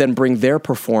 to then bring their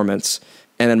performance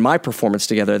and then my performance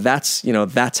together, that's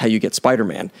how you get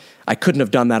Spider-Man. I couldn't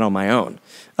have done that on my own.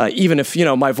 Even if,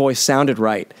 my voice sounded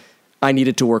right, I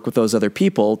needed to work with those other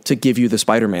people to give you the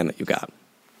Spider-Man that you got.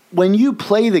 When you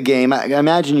play the game, I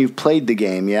imagine you've played the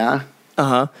game, yeah?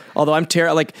 Uh-huh. Although I'm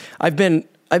I've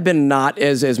been not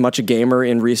as much a gamer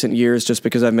in recent years just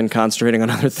because I've been concentrating on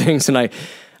other things, and I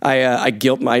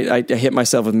hit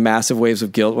myself with massive waves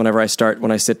of guilt whenever I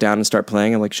sit down and start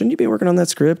playing. I'm like, shouldn't you be working on that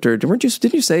script? Or didn't you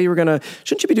say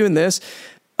shouldn't you be doing this?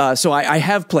 So I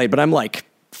have played, but I'm like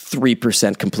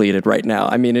 3% completed right now.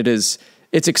 I mean, it's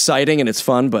exciting and it's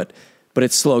fun, but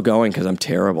it's slow going because I'm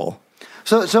terrible.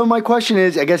 So my question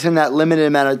is, I guess in that limited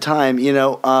amount of time,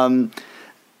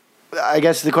 I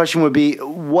guess the question would be,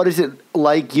 what is it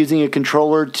like using a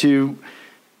controller to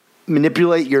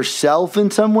manipulate yourself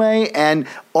in some way? And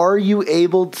are you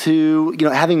able to,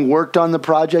 having worked on the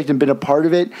project and been a part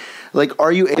of it,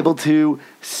 are you able to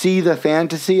see the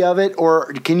fantasy of it,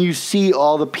 or can you see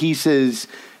all the pieces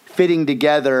fitting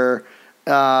together,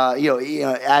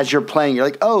 as you're playing? You're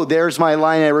like, oh, there's my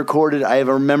line I recorded. I have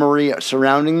a memory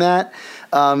surrounding that.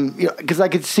 Because I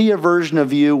could see a version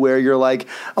of you where you're like,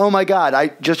 oh my God, I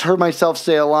just heard myself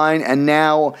say a line and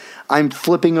now I'm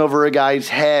flipping over a guy's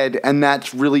head and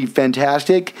that's really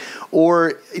fantastic.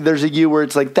 Or there's a you where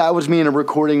it's like, that was me in a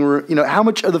recording room. How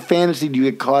much of the fantasy do you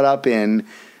get caught up in,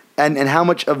 and how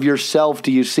much of yourself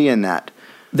do you see in that?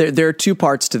 There are two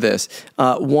parts to this.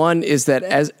 One is that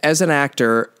as an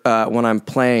actor, when I'm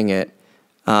playing it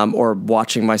or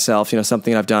watching myself,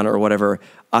 something I've done or whatever,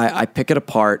 I pick it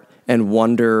apart and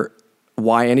wonder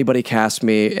why anybody cast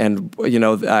me, and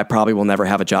I probably will never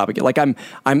have a job again. Like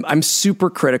I'm super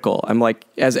critical. I'm like,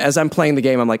 as I'm playing the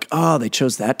game, I'm like, oh, they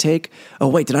chose that take. Oh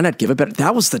wait, did I not give it better?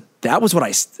 That was what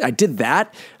I did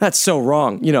that. That's so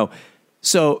wrong.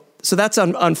 So that's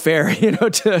unfair.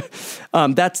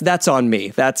 That's on me.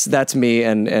 That's me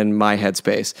and my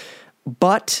headspace.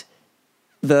 But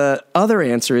the other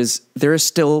answer is there is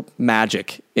still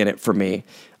magic in it for me.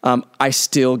 I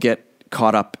still get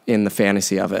caught up in the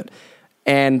fantasy of it.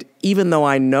 And even though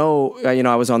I know,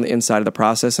 I was on the inside of the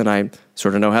process and I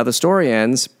sort of know how the story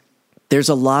ends, there's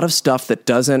a lot of stuff that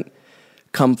doesn't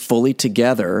come fully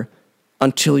together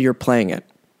until you're playing it.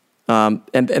 And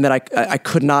that I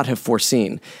could not have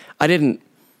foreseen. I didn't,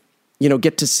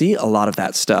 get to see a lot of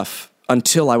that stuff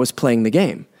until I was playing the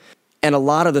game. And a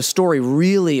lot of the story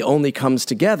really only comes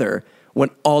together when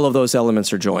all of those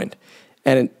elements are joined.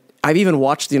 And I've even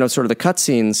watched, sort of the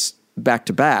cutscenes back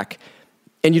to back,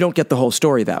 and you don't get the whole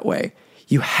story that way.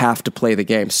 You have to play the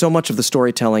game. So much of the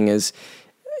storytelling is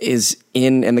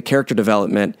in, and the character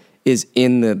development is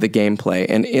in the gameplay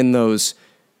and in those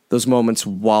moments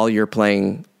while you're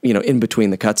playing, in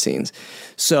between the cutscenes.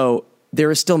 So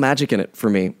there is still magic in it for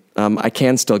me. I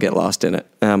can still get lost in it,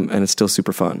 and it's still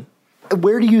super fun.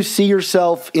 Where do you see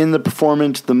yourself in the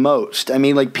performance the most? I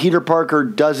mean, Peter Parker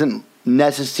doesn't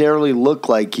necessarily look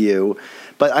like you,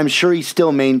 but I'm sure he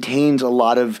still maintains a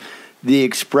lot of the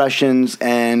expressions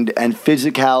and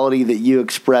physicality that you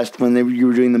expressed when you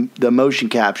were doing the motion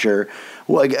capture.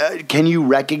 Like, can you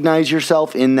recognize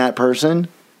yourself in that person?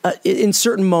 In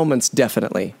certain moments,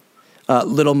 definitely.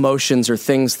 Little motions or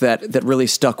things that really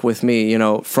stuck with me,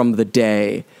 from the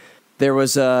day. There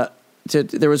was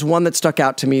one that stuck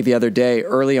out to me the other day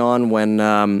early on when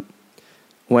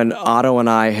Otto and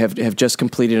I have just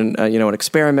completed an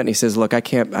experiment. And he says, "Look, I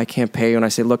can't pay you." And I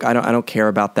say, "Look, I don't care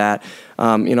about that."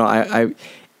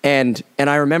 And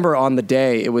I remember on the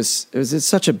day it's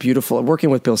such a beautiful working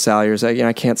with Bill Salyers.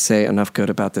 I can't say enough good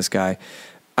about this guy.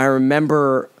 I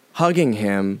remember hugging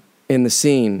him in the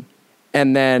scene,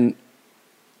 and then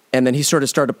he sort of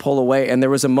started to pull away, and there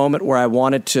was a moment where I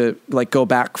wanted to go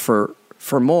back for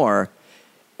more,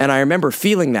 and I remember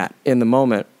feeling that in the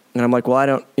moment, and I'm like, well, I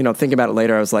don't, thinking about it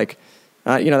later, I was like,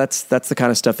 that's the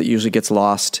kind of stuff that usually gets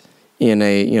lost in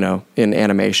in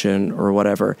animation or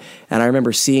whatever, and I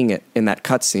remember seeing it in that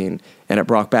cutscene, and it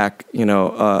brought back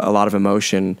a lot of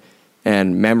emotion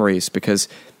and memories because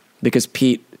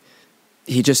Pete,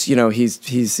 he just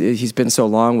he's been so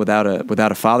long without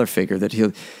a father figure that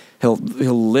he'll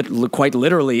quite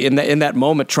literally in that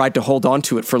moment tried to hold on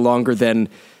to it for longer than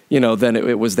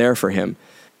it was there for him.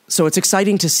 So it's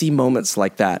exciting to see moments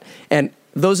like that, and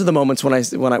those are the moments when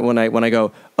I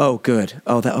go, oh, good,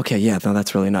 oh, okay, yeah, no,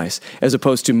 that's really nice, as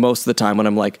opposed to most of the time when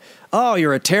I'm like, oh,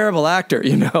 you're a terrible actor,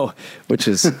 which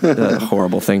is a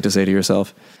horrible thing to say to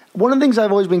yourself. One of the things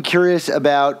I've always been curious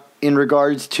about in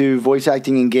regards to voice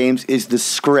acting in games is the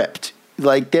script.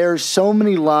 Like, there's so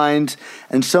many lines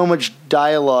and so much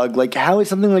dialogue. Like, how is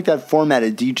something like that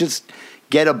formatted? Do you just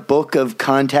get a book of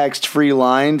context-free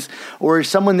lines? Or is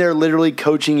someone there literally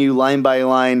coaching you line by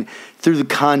line through the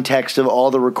context of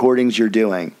all the recordings you're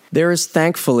doing? There is,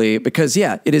 thankfully, because,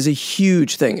 yeah, it is a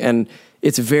huge thing. And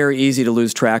it's very easy to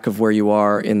lose track of where you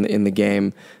are in the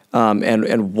game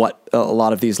and what a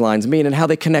lot of these lines mean and how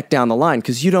they connect down the line.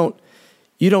 Because you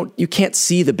can't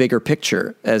see the bigger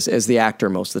picture as the actor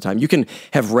most of the time. You can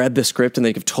have read the script and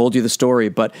they have told you the story,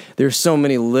 but there's so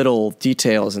many little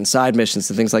details and side missions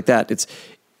and things like that.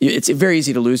 It's very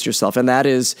easy to lose yourself, and that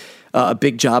is a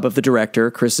big job of the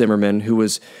director, Chris Zimmerman, who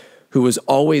was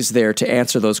always there to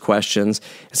answer those questions.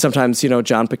 Sometimes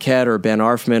John Paquette or Ben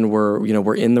Arfman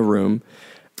were in the room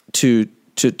to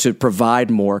provide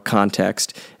more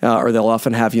context, or they'll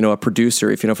often have a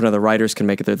producer. If if another writers can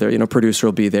make it, their producer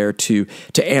will be there to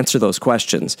answer those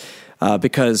questions,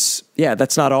 because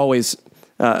that's not always.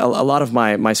 A lot of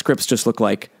my scripts just look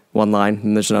like one line,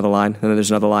 and there's another line, and then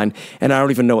there's another line, and I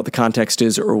don't even know what the context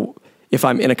is, or if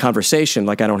I'm in a conversation,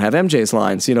 like I don't have MJ's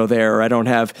lines, there, or I don't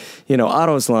have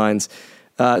Otto's lines.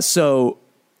 So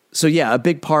yeah, a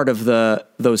big part of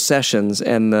those sessions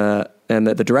and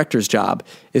the director's job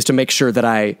is to make sure that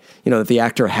that the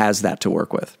actor has that to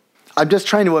work with. I'm just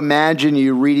trying to imagine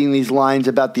you reading these lines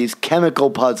about these chemical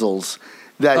puzzles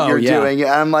that you're doing. And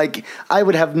I'm like, I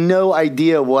would have no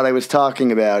idea what I was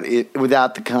talking about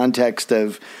without the context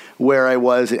of where I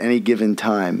was at any given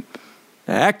time.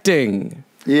 Acting.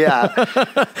 Yeah.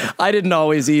 I didn't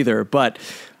always either, but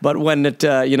when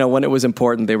it was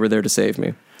important, they were there to save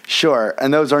me. Sure,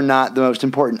 and those are not the most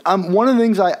important. One of the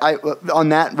things I on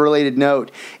that related note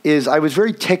is I was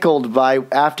very tickled by,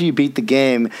 after you beat the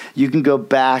game, you can go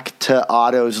back to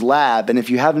Otto's lab, and if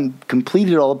you haven't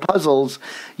completed all the puzzles,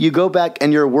 you go back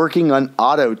and you're working on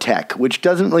Otto tech, which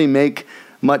doesn't really make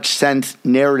much sense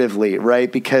narratively, right?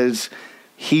 Because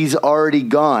he's already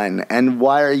gone, and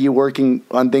why are you working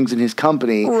on things in his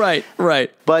company? Right.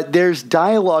 But there's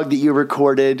dialogue that you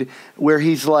recorded where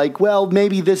he's like, well,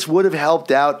 maybe this would have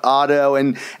helped out Otto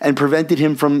and prevented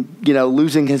him from,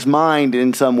 losing his mind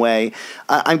in some way.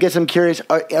 I guess I'm curious,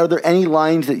 are there any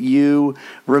lines that you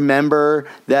remember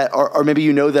that are, or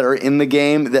maybe that are in the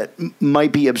game that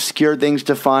might be obscure things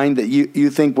to find that you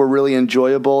think were really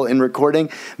enjoyable in recording?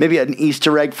 Maybe an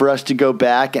Easter egg for us to go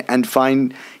back and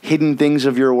find hidden things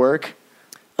of your work?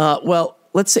 Well,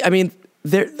 let's see. I mean,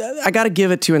 I got to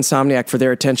give it to Insomniac for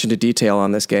their attention to detail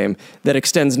on this game that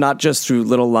extends not just through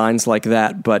little lines like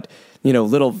that, but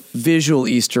little visual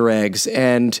Easter eggs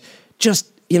and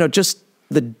just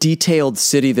the detailed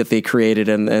city that they created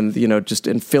and just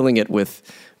filling it with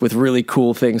really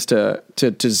cool things to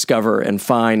discover and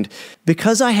find.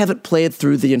 Because I haven't played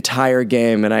through the entire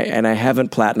game and I haven't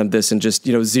platinumed this and just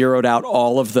zeroed out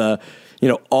all of the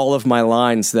all of my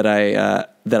lines that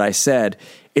I said.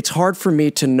 It's hard for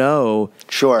me to know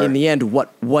in the end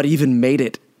what even made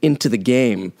it into the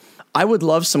game. I would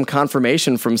love some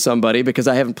confirmation from somebody because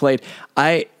I haven't played.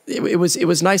 It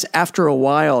was nice after a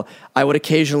while. I would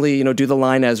occasionally do the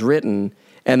line as written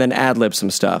and then ad-lib some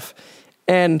stuff.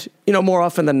 And more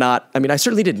often than not, I mean, I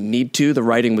certainly didn't need to. The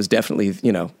writing was definitely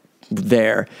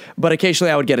there, but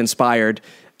occasionally I would get inspired,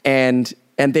 and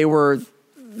they were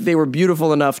they were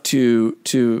beautiful enough to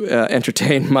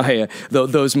entertain my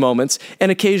those moments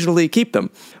and occasionally keep them.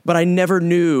 But I never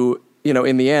knew,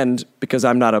 in the end, because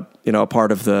I'm not a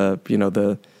part of that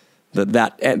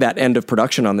end of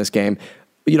production on this game,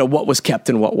 what was kept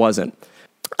and what wasn't.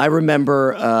 I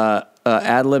remember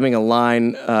ad-libbing a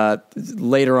line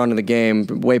later on in the game,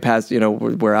 way past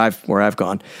where I've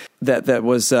gone,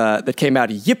 that came out,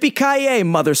 "Yippee-ki-yay,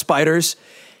 mother spiders,"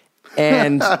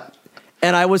 and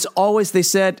and I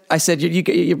said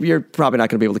you're probably not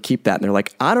going to be able to keep that, and they're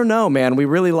like, I don't know, man, we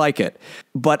really like it,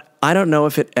 but I don't know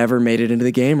if it ever made it into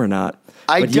the game or not.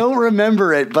 I don't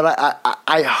remember it, but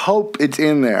I hope it's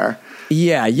in there.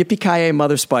 Yeah, "Yippee-ki-yay,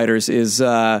 mother spiders" is.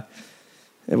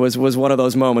 It was one of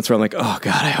those moments where I'm like, oh,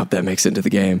 God, I hope that makes it into the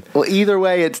game. Well, either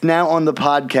way, it's now on the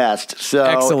podcast. So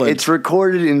excellent. It's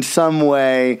recorded in some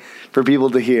way for people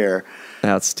to hear.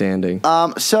 Outstanding.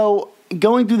 So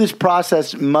going through this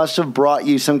process must have brought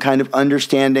you some kind of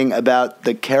understanding about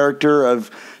the character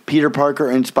of Peter Parker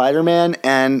and Spider-Man.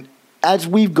 And as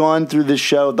we've gone through this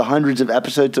show, the hundreds of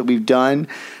episodes that we've done,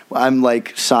 I'm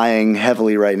like sighing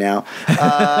heavily right now.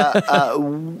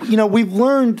 We've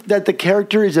learned that the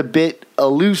character is a bit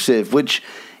elusive, which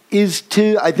is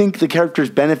to, I think, the character's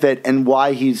benefit and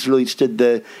why he's really stood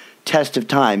the test of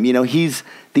time. He's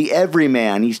the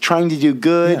everyman. He's trying to do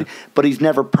good, but he's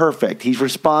never perfect. He's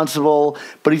responsible,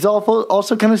 but he's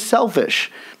also kind of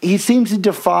selfish. He seems to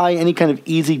defy any kind of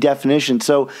easy definition.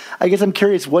 So I guess I'm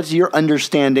curious, what's your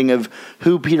understanding of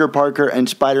who Peter Parker and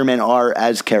Spider-Man are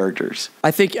as characters?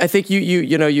 I think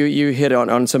you hit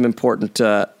on some important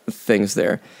things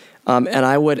there, and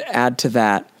I would add to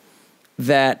that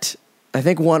I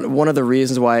think one of the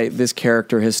reasons why this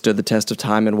character has stood the test of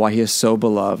time and why he is so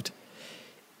beloved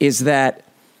is that,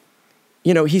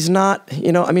 he's not,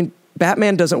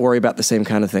 Batman doesn't worry about the same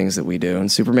kind of things that we do,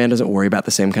 and Superman doesn't worry about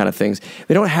the same kind of things.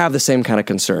 They don't have the same kind of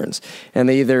concerns. And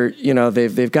they either,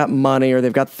 they've got money or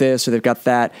they've got this or they've got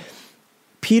that.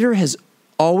 Peter has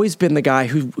always been the guy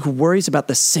who worries about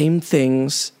the same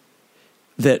things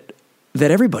that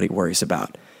everybody worries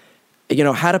about.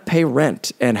 How to pay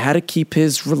rent and how to keep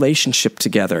his relationship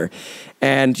together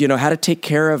and, how to take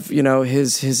care of,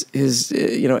 his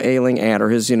ailing aunt or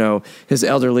his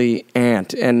elderly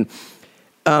aunt and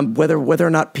whether or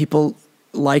not people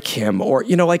like him or,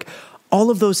 like all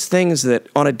of those things that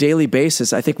on a daily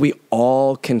basis, I think we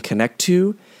all can connect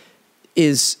to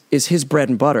is his bread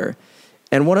and butter.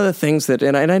 And one of the things that,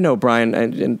 and I know Brian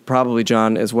and probably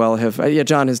John as well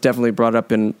John has definitely brought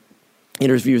up in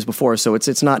interviews before, so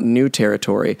it's not new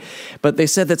territory. But they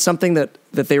said that something that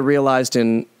they realized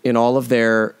in all of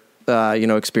their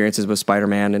experiences with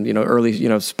Spider-Man and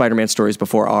early Spider-Man stories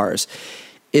before ours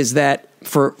is that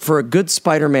for a good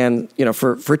Spider-Man,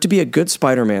 for it to be a good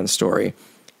Spider-Man story,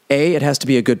 it has to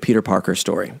be a good Peter Parker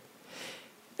story.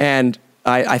 And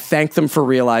I thank them for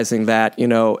realizing that,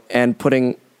 and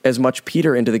putting as much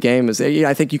Peter into the game as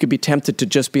I think you could be tempted to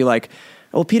just be like,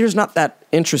 well, Peter's not that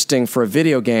interesting for a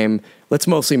video game. Let's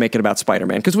mostly make it about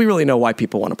Spider-Man because we really know why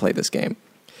people want to play this game.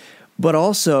 But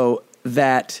also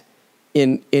that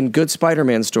in good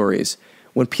Spider-Man stories,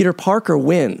 when Peter Parker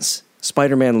wins,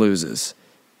 Spider-Man loses.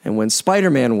 And when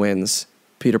Spider-Man wins,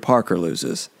 Peter Parker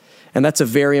loses. And that's a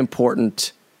very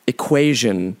important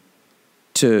equation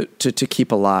to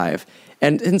keep alive.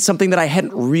 And something that I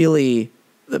hadn't really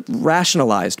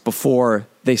rationalized before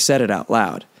they said it out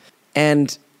loud.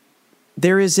 And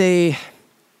there's a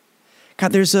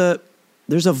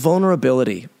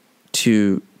vulnerability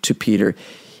to Peter.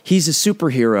 He's a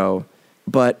superhero,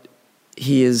 but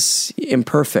he is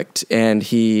imperfect and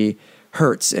he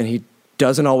hurts and he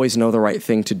doesn't always know the right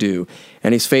thing to do.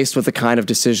 And he's faced with the kind of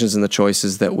decisions and the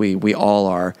choices that we all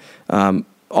are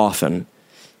often.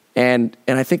 And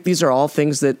I think these are all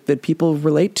things that people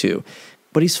relate to.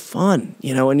 But he's fun,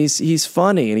 and he's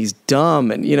funny and he's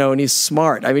dumb and and he's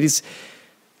smart. I mean,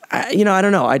 I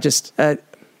don't know. I just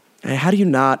how do you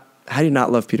not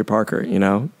love Peter Parker?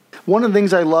 One of the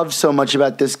things I love so much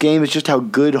about this game is just how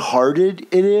good-hearted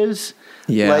it is.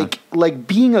 Yeah. Like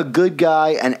being a good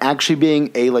guy and actually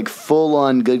being a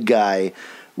full-on good guy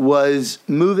was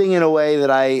moving in a way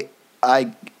that I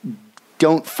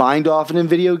don't find often in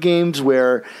video games,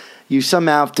 where you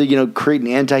somehow have to, create an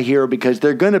anti-hero because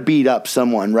they're going to beat up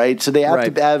someone, right? So they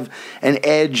have to have an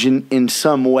edge in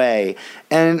some way.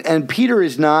 And Peter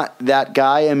is not that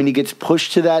guy. I mean, he gets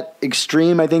pushed to that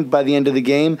extreme, I think, by the end of the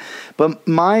game. But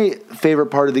my favorite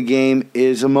part of the game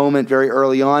is a moment very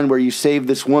early on where you save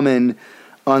this woman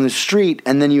on the street,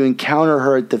 and then you encounter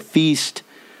her at the Feast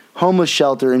homeless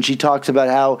shelter, and she talks about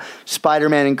how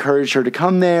Spider-Man encouraged her to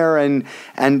come there and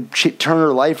turn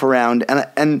her life around.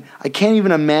 And I can't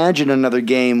even imagine another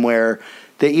game where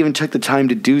they even took the time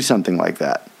to do something like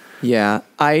that. Yeah,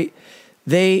 I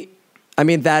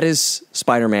mean, that is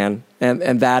Spider-Man,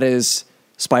 and that is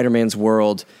Spider-Man's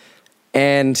world,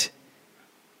 and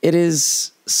it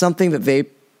is something that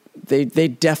they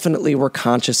definitely were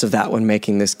conscious of that when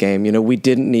making this game. You know, we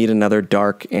didn't need another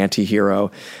dark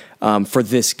anti-hero for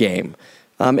this game,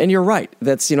 and you're right.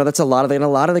 That's a lot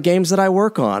of the games that I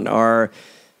work on are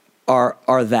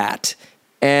that,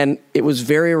 and it was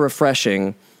very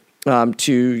refreshing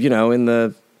it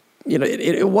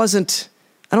wasn't.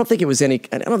 I don't think it was any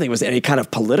kind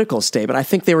of political statement. I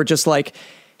think they were just like,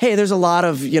 hey, there's a lot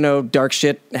of, dark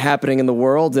shit happening in the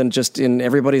world and just in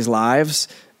everybody's lives,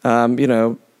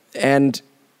 and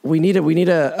we need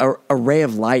a ray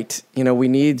of light. We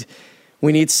need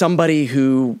somebody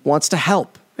who wants to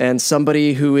help and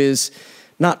somebody who is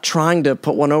not trying to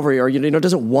put one over you or,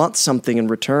 doesn't want something in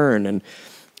return. And,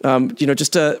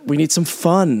 we need some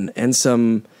fun and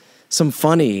some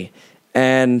funny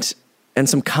and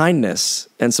some kindness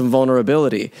and some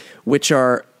vulnerability, which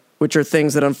are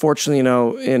things that unfortunately,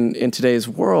 in today's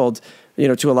world,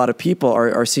 to a lot of people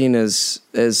are seen as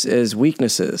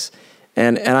weaknesses.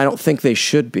 And I don't think they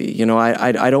should be.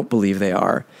 I don't believe they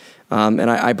are. And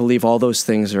I believe all those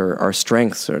things are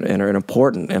strengths and are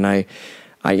important. And I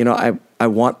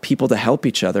want people to help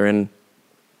each other. And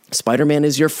Spider-Man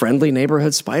is your friendly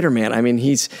neighborhood Spider-Man. I mean,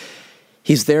 he's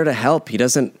there to help. He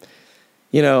doesn't,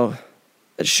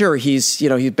 sure,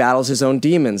 he battles his own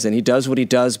demons and he does what he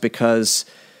does because,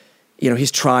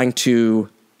 he's trying to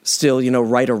still,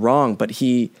 right or wrong, but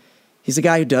he's a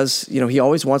guy who does, he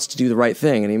always wants to do the right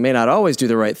thing, and he may not always do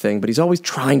the right thing, but he's always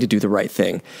trying to do the right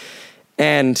thing.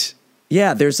 And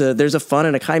yeah, there's a fun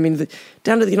and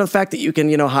down to the fact that you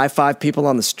can, high five people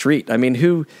on the street. I mean,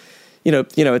 who,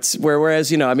 it's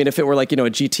whereas, if it were like, a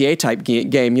GTA type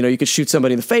game, you could shoot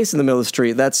somebody in the face in the middle of the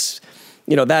street. That's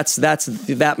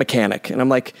that mechanic. And I'm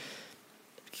like,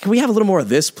 can we have a little more of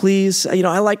this, please?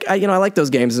 I like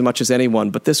those games as much as anyone,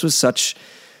 but this was such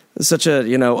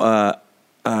a,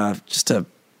 just a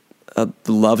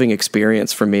loving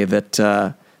experience for me that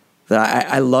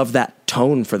I love that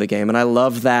tone for the game. And I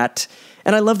love that.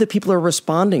 And I love that people are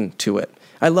responding to it.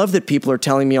 I love that people are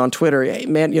telling me on Twitter, hey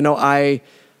man,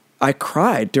 I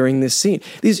cried during this scene.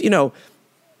 These,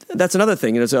 that's another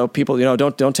thing. So people,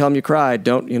 don't tell them you cried.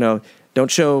 Don't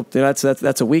show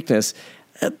that's a weakness.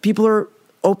 People are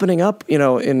opening up,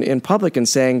 in public and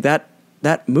saying that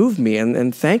moved me,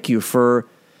 and thank you for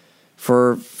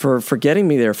getting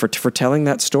me there, for telling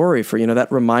that story, for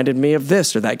that reminded me of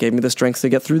this, or that gave me the strength to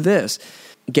get through this.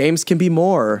 Games can be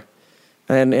more,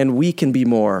 and we can be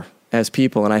more as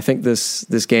people, and I think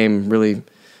this game really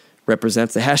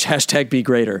represents the hashtag be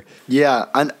greater. Yeah,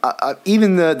 and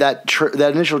even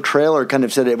that initial trailer kind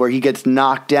of said it, where he gets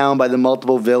knocked down by the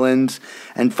multiple villains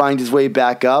and finds his way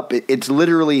back up. It's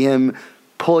literally him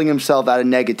pulling himself out of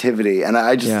negativity, and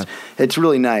it's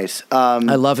really nice. I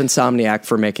love Insomniac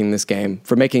for making this game,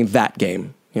 for making that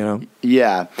game.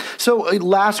 Yeah. So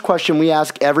last question we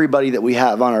ask everybody that we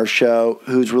have on our show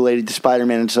who's related to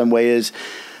Spider-Man in some way is,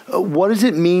 what does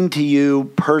it mean to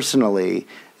you personally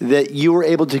that you were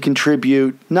able to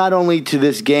contribute not only to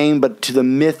this game, but to the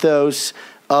mythos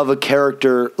of a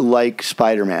character like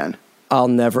Spider-Man? I'll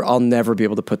never be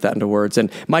able to put that into words. And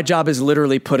my job is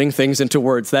literally putting things into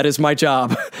words. That is my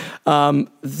job.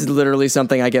 It's literally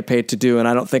something I get paid to do. And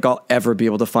I don't think I'll ever be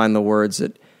able to find the words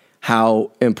at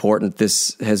how important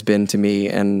this has been to me,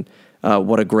 and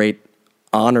what a great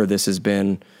honor this has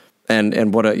been,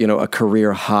 and what a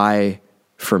career high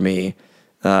for me.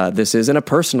 This is, and a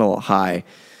personal high.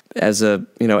 As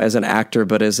an actor,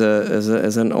 but as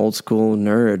an old school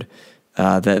nerd,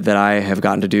 that I have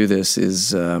gotten to do this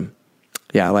is, I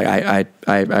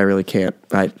really can't.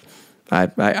 I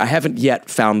haven't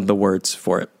yet found the words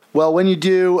for it. Well, when you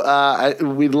do,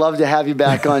 we'd love to have you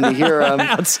back on to hear them.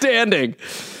 Outstanding.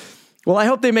 Well, I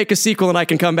hope they make a sequel and I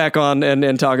can come back on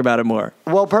and talk about it more.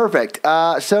 Well, perfect.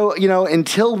 So,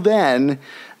 until then,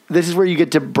 this is where you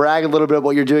get to brag a little bit about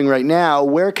what you're doing right now.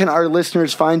 Where can our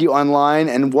listeners find you online,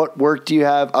 and what work do you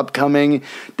have upcoming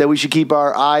that we should keep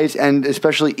our eyes and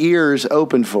especially ears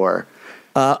open for?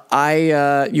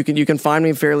 You can find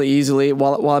me fairly easily.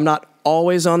 While I'm not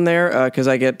always on there, because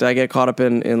I get caught up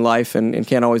in life and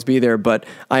can't always be there, but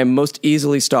I am most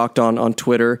easily stalked on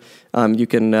Twitter. You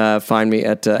can find me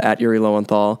at Yuri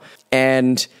Lowenthal.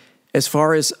 And as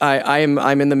far as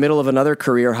I'm in the middle of another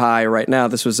career high right now.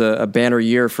 This was a banner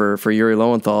year for Yuri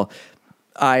Lowenthal.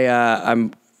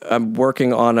 I'm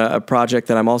working on a project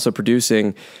that I'm also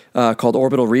producing called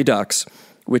Orbital Redux,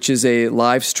 which is a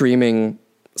live streaming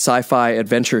sci-fi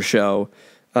adventure show,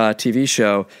 TV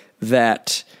show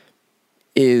that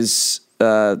is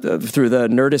through the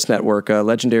Nerdist Network,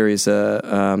 Legendary's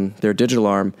their digital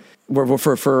arm.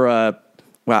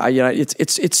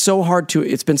 It's so hard to.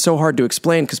 It's been so hard to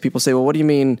explain because people say, "Well, what do you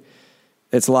mean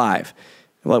it's live?"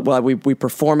 Well, we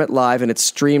perform it live and it's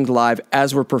streamed live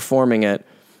as we're performing it.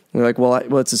 And we're like, well,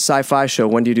 it's a sci-fi show.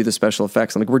 When do you do the special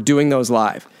effects? I'm like, we're doing those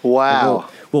live. Wow. Like,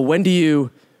 well, when do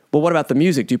you? Well, what about the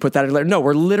music? Do you put that in later? No,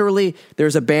 we're literally,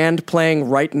 there's a band playing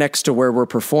right next to where we're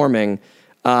performing,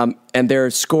 and they're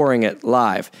scoring it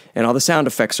live. And all the sound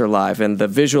effects are live, and the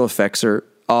visual effects are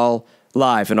all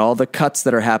live, and all the cuts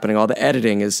that are happening, all the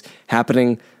editing is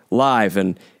happening live,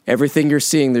 and everything you're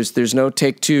seeing, there's no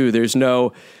take two, there's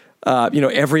no,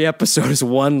 every episode is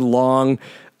one long,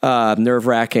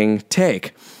 nerve-wracking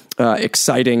take.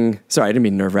 Exciting. Sorry, I didn't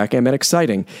mean nerve-wracking. I meant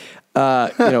exciting.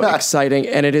 Exciting.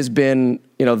 And it has been,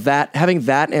 that having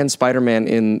that and Spider-Man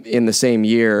in the same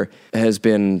year has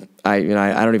been, I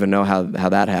don't even know how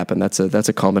that happened. That's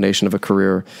a culmination of a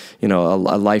career, a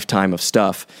lifetime of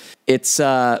stuff. It's,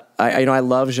 I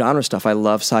love genre stuff. I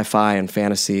love sci-fi and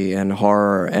fantasy and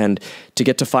horror, and to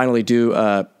get to finally do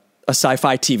a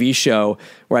sci-fi TV show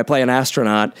where I play an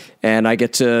astronaut and I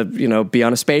get to, be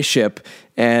on a spaceship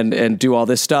and do all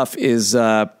this stuff has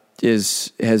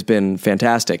been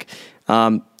fantastic.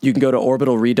 You can go to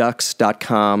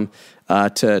orbitalredux.com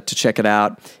to check it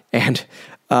out, and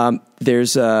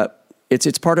there's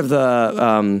it's part of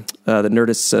the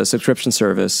Nerdist subscription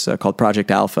service called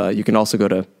Project Alpha. You can also go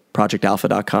to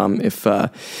projectalpha.com if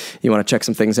you want to check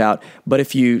some things out. But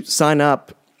if you sign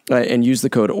up and use the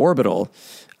code Orbital,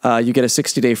 you get a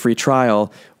 60-day free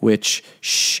trial, which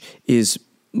is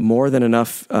more than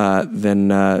enough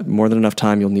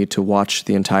time you'll need to watch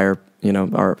the entire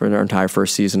our entire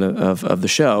first season of the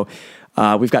show.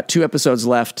 We've got 2 episodes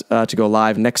left to go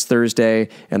live next Thursday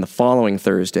and the following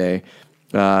Thursday.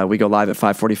 We go live at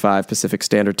 5:45 Pacific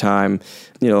Standard Time.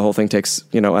 The whole thing takes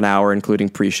an hour, including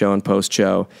pre-show and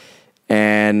post-show,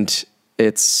 and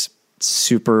it's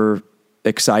super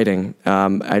exciting.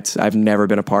 I've never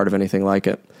been a part of anything like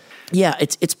it. Yeah,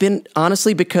 it's been,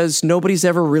 honestly, because nobody's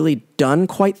ever really done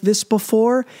quite this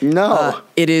before. No.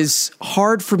 It is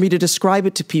hard for me to describe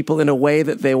it to people in a way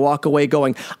that they walk away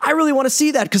going, I really want to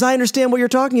see that because I understand what you're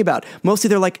talking about. Mostly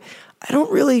they're like, I don't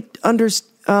really understand.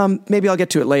 Maybe I'll get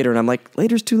to it later. And I'm like,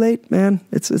 later's too late, man.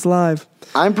 It's live.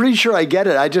 I'm pretty sure I get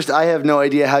it. I have no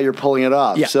idea how you're pulling it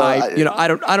off. Yeah, so I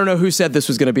don't know who said this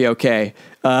was going to be okay.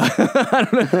 I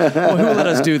don't know who let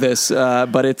us do this,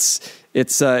 but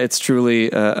it's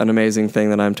truly an amazing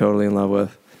thing that I'm totally in love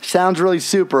with. Sounds really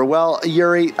super. Well,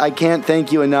 Yuri, I can't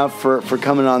thank you enough for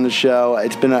coming on the show.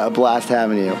 It's been a blast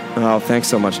having you. Oh, thanks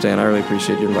so much, Dan. I really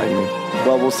appreciate you inviting me.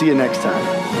 Well, we'll see you next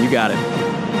time. You got it.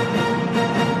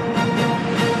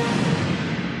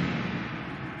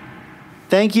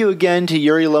 Thank you again to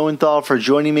Yuri Lowenthal for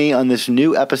joining me on this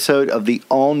new episode of the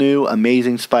all-new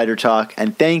Amazing Spider Talk,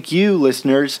 and thank you,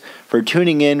 listeners, for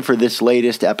tuning in for this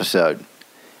latest episode.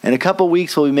 In a couple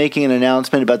weeks, we'll be making an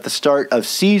announcement about the start of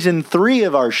Season 3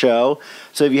 of our show,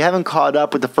 so if you haven't caught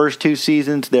up with the first 2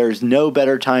 seasons, there's no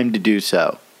better time to do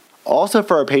so. Also,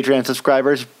 for our Patreon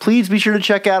subscribers, please be sure to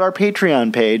check out our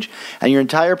Patreon page and your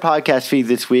entire podcast feed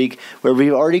this week, where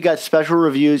we've already got special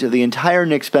reviews of the entire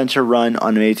Nick Spencer run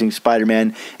on Amazing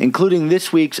Spider-Man, including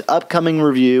this week's upcoming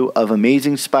review of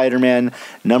Amazing Spider-Man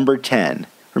number 10.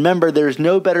 Remember, there's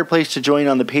no better place to join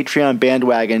on the Patreon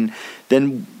bandwagon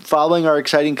than following our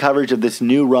exciting coverage of this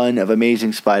new run of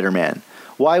Amazing Spider-Man.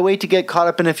 Why wait to get caught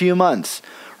up in a few months?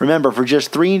 Remember, for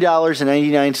just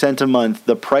 $3.99 a month,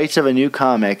 the price of a new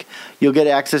comic, you'll get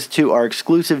access to our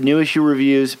exclusive new issue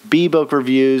reviews, B-Book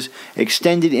reviews,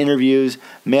 extended interviews,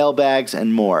 mailbags,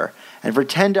 and more. And for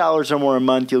 $10 or more a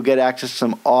month, you'll get access to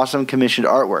some awesome commissioned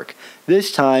artwork.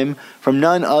 This time from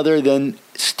none other than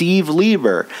Steve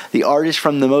Lieber, the artist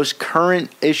from the most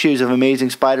current issues of Amazing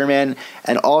Spider-Man,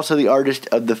 and also the artist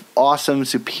of the awesome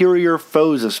Superior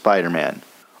Foes of Spider-Man.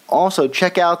 Also,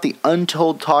 check out the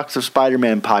Untold Talks of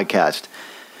Spider-Man podcast,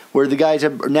 where the guys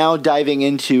are now diving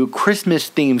into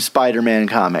Christmas-themed Spider-Man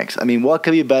comics. I mean, what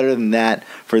could be better than that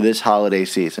for this holiday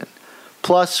season?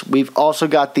 Plus, we've also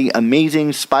got the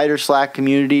amazing Spider Slack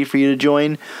community for you to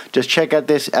join. Just check out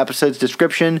this episode's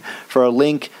description for a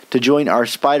link to join our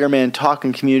Spider-Man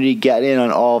talking community. Get in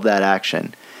on all of that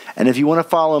action. And if you want to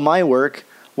follow my work,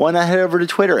 why not head over to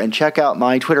Twitter and check out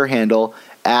my Twitter handle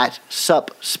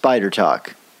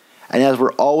 @SupSpiderTalk. And as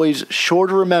we're always sure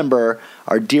to remember,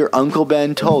 our dear Uncle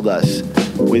Ben told us,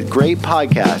 with great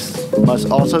podcasts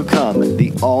must also come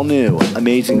the all-new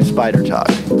Amazing Spider Talk.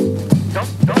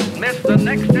 Don't miss the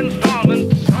next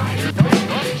installment.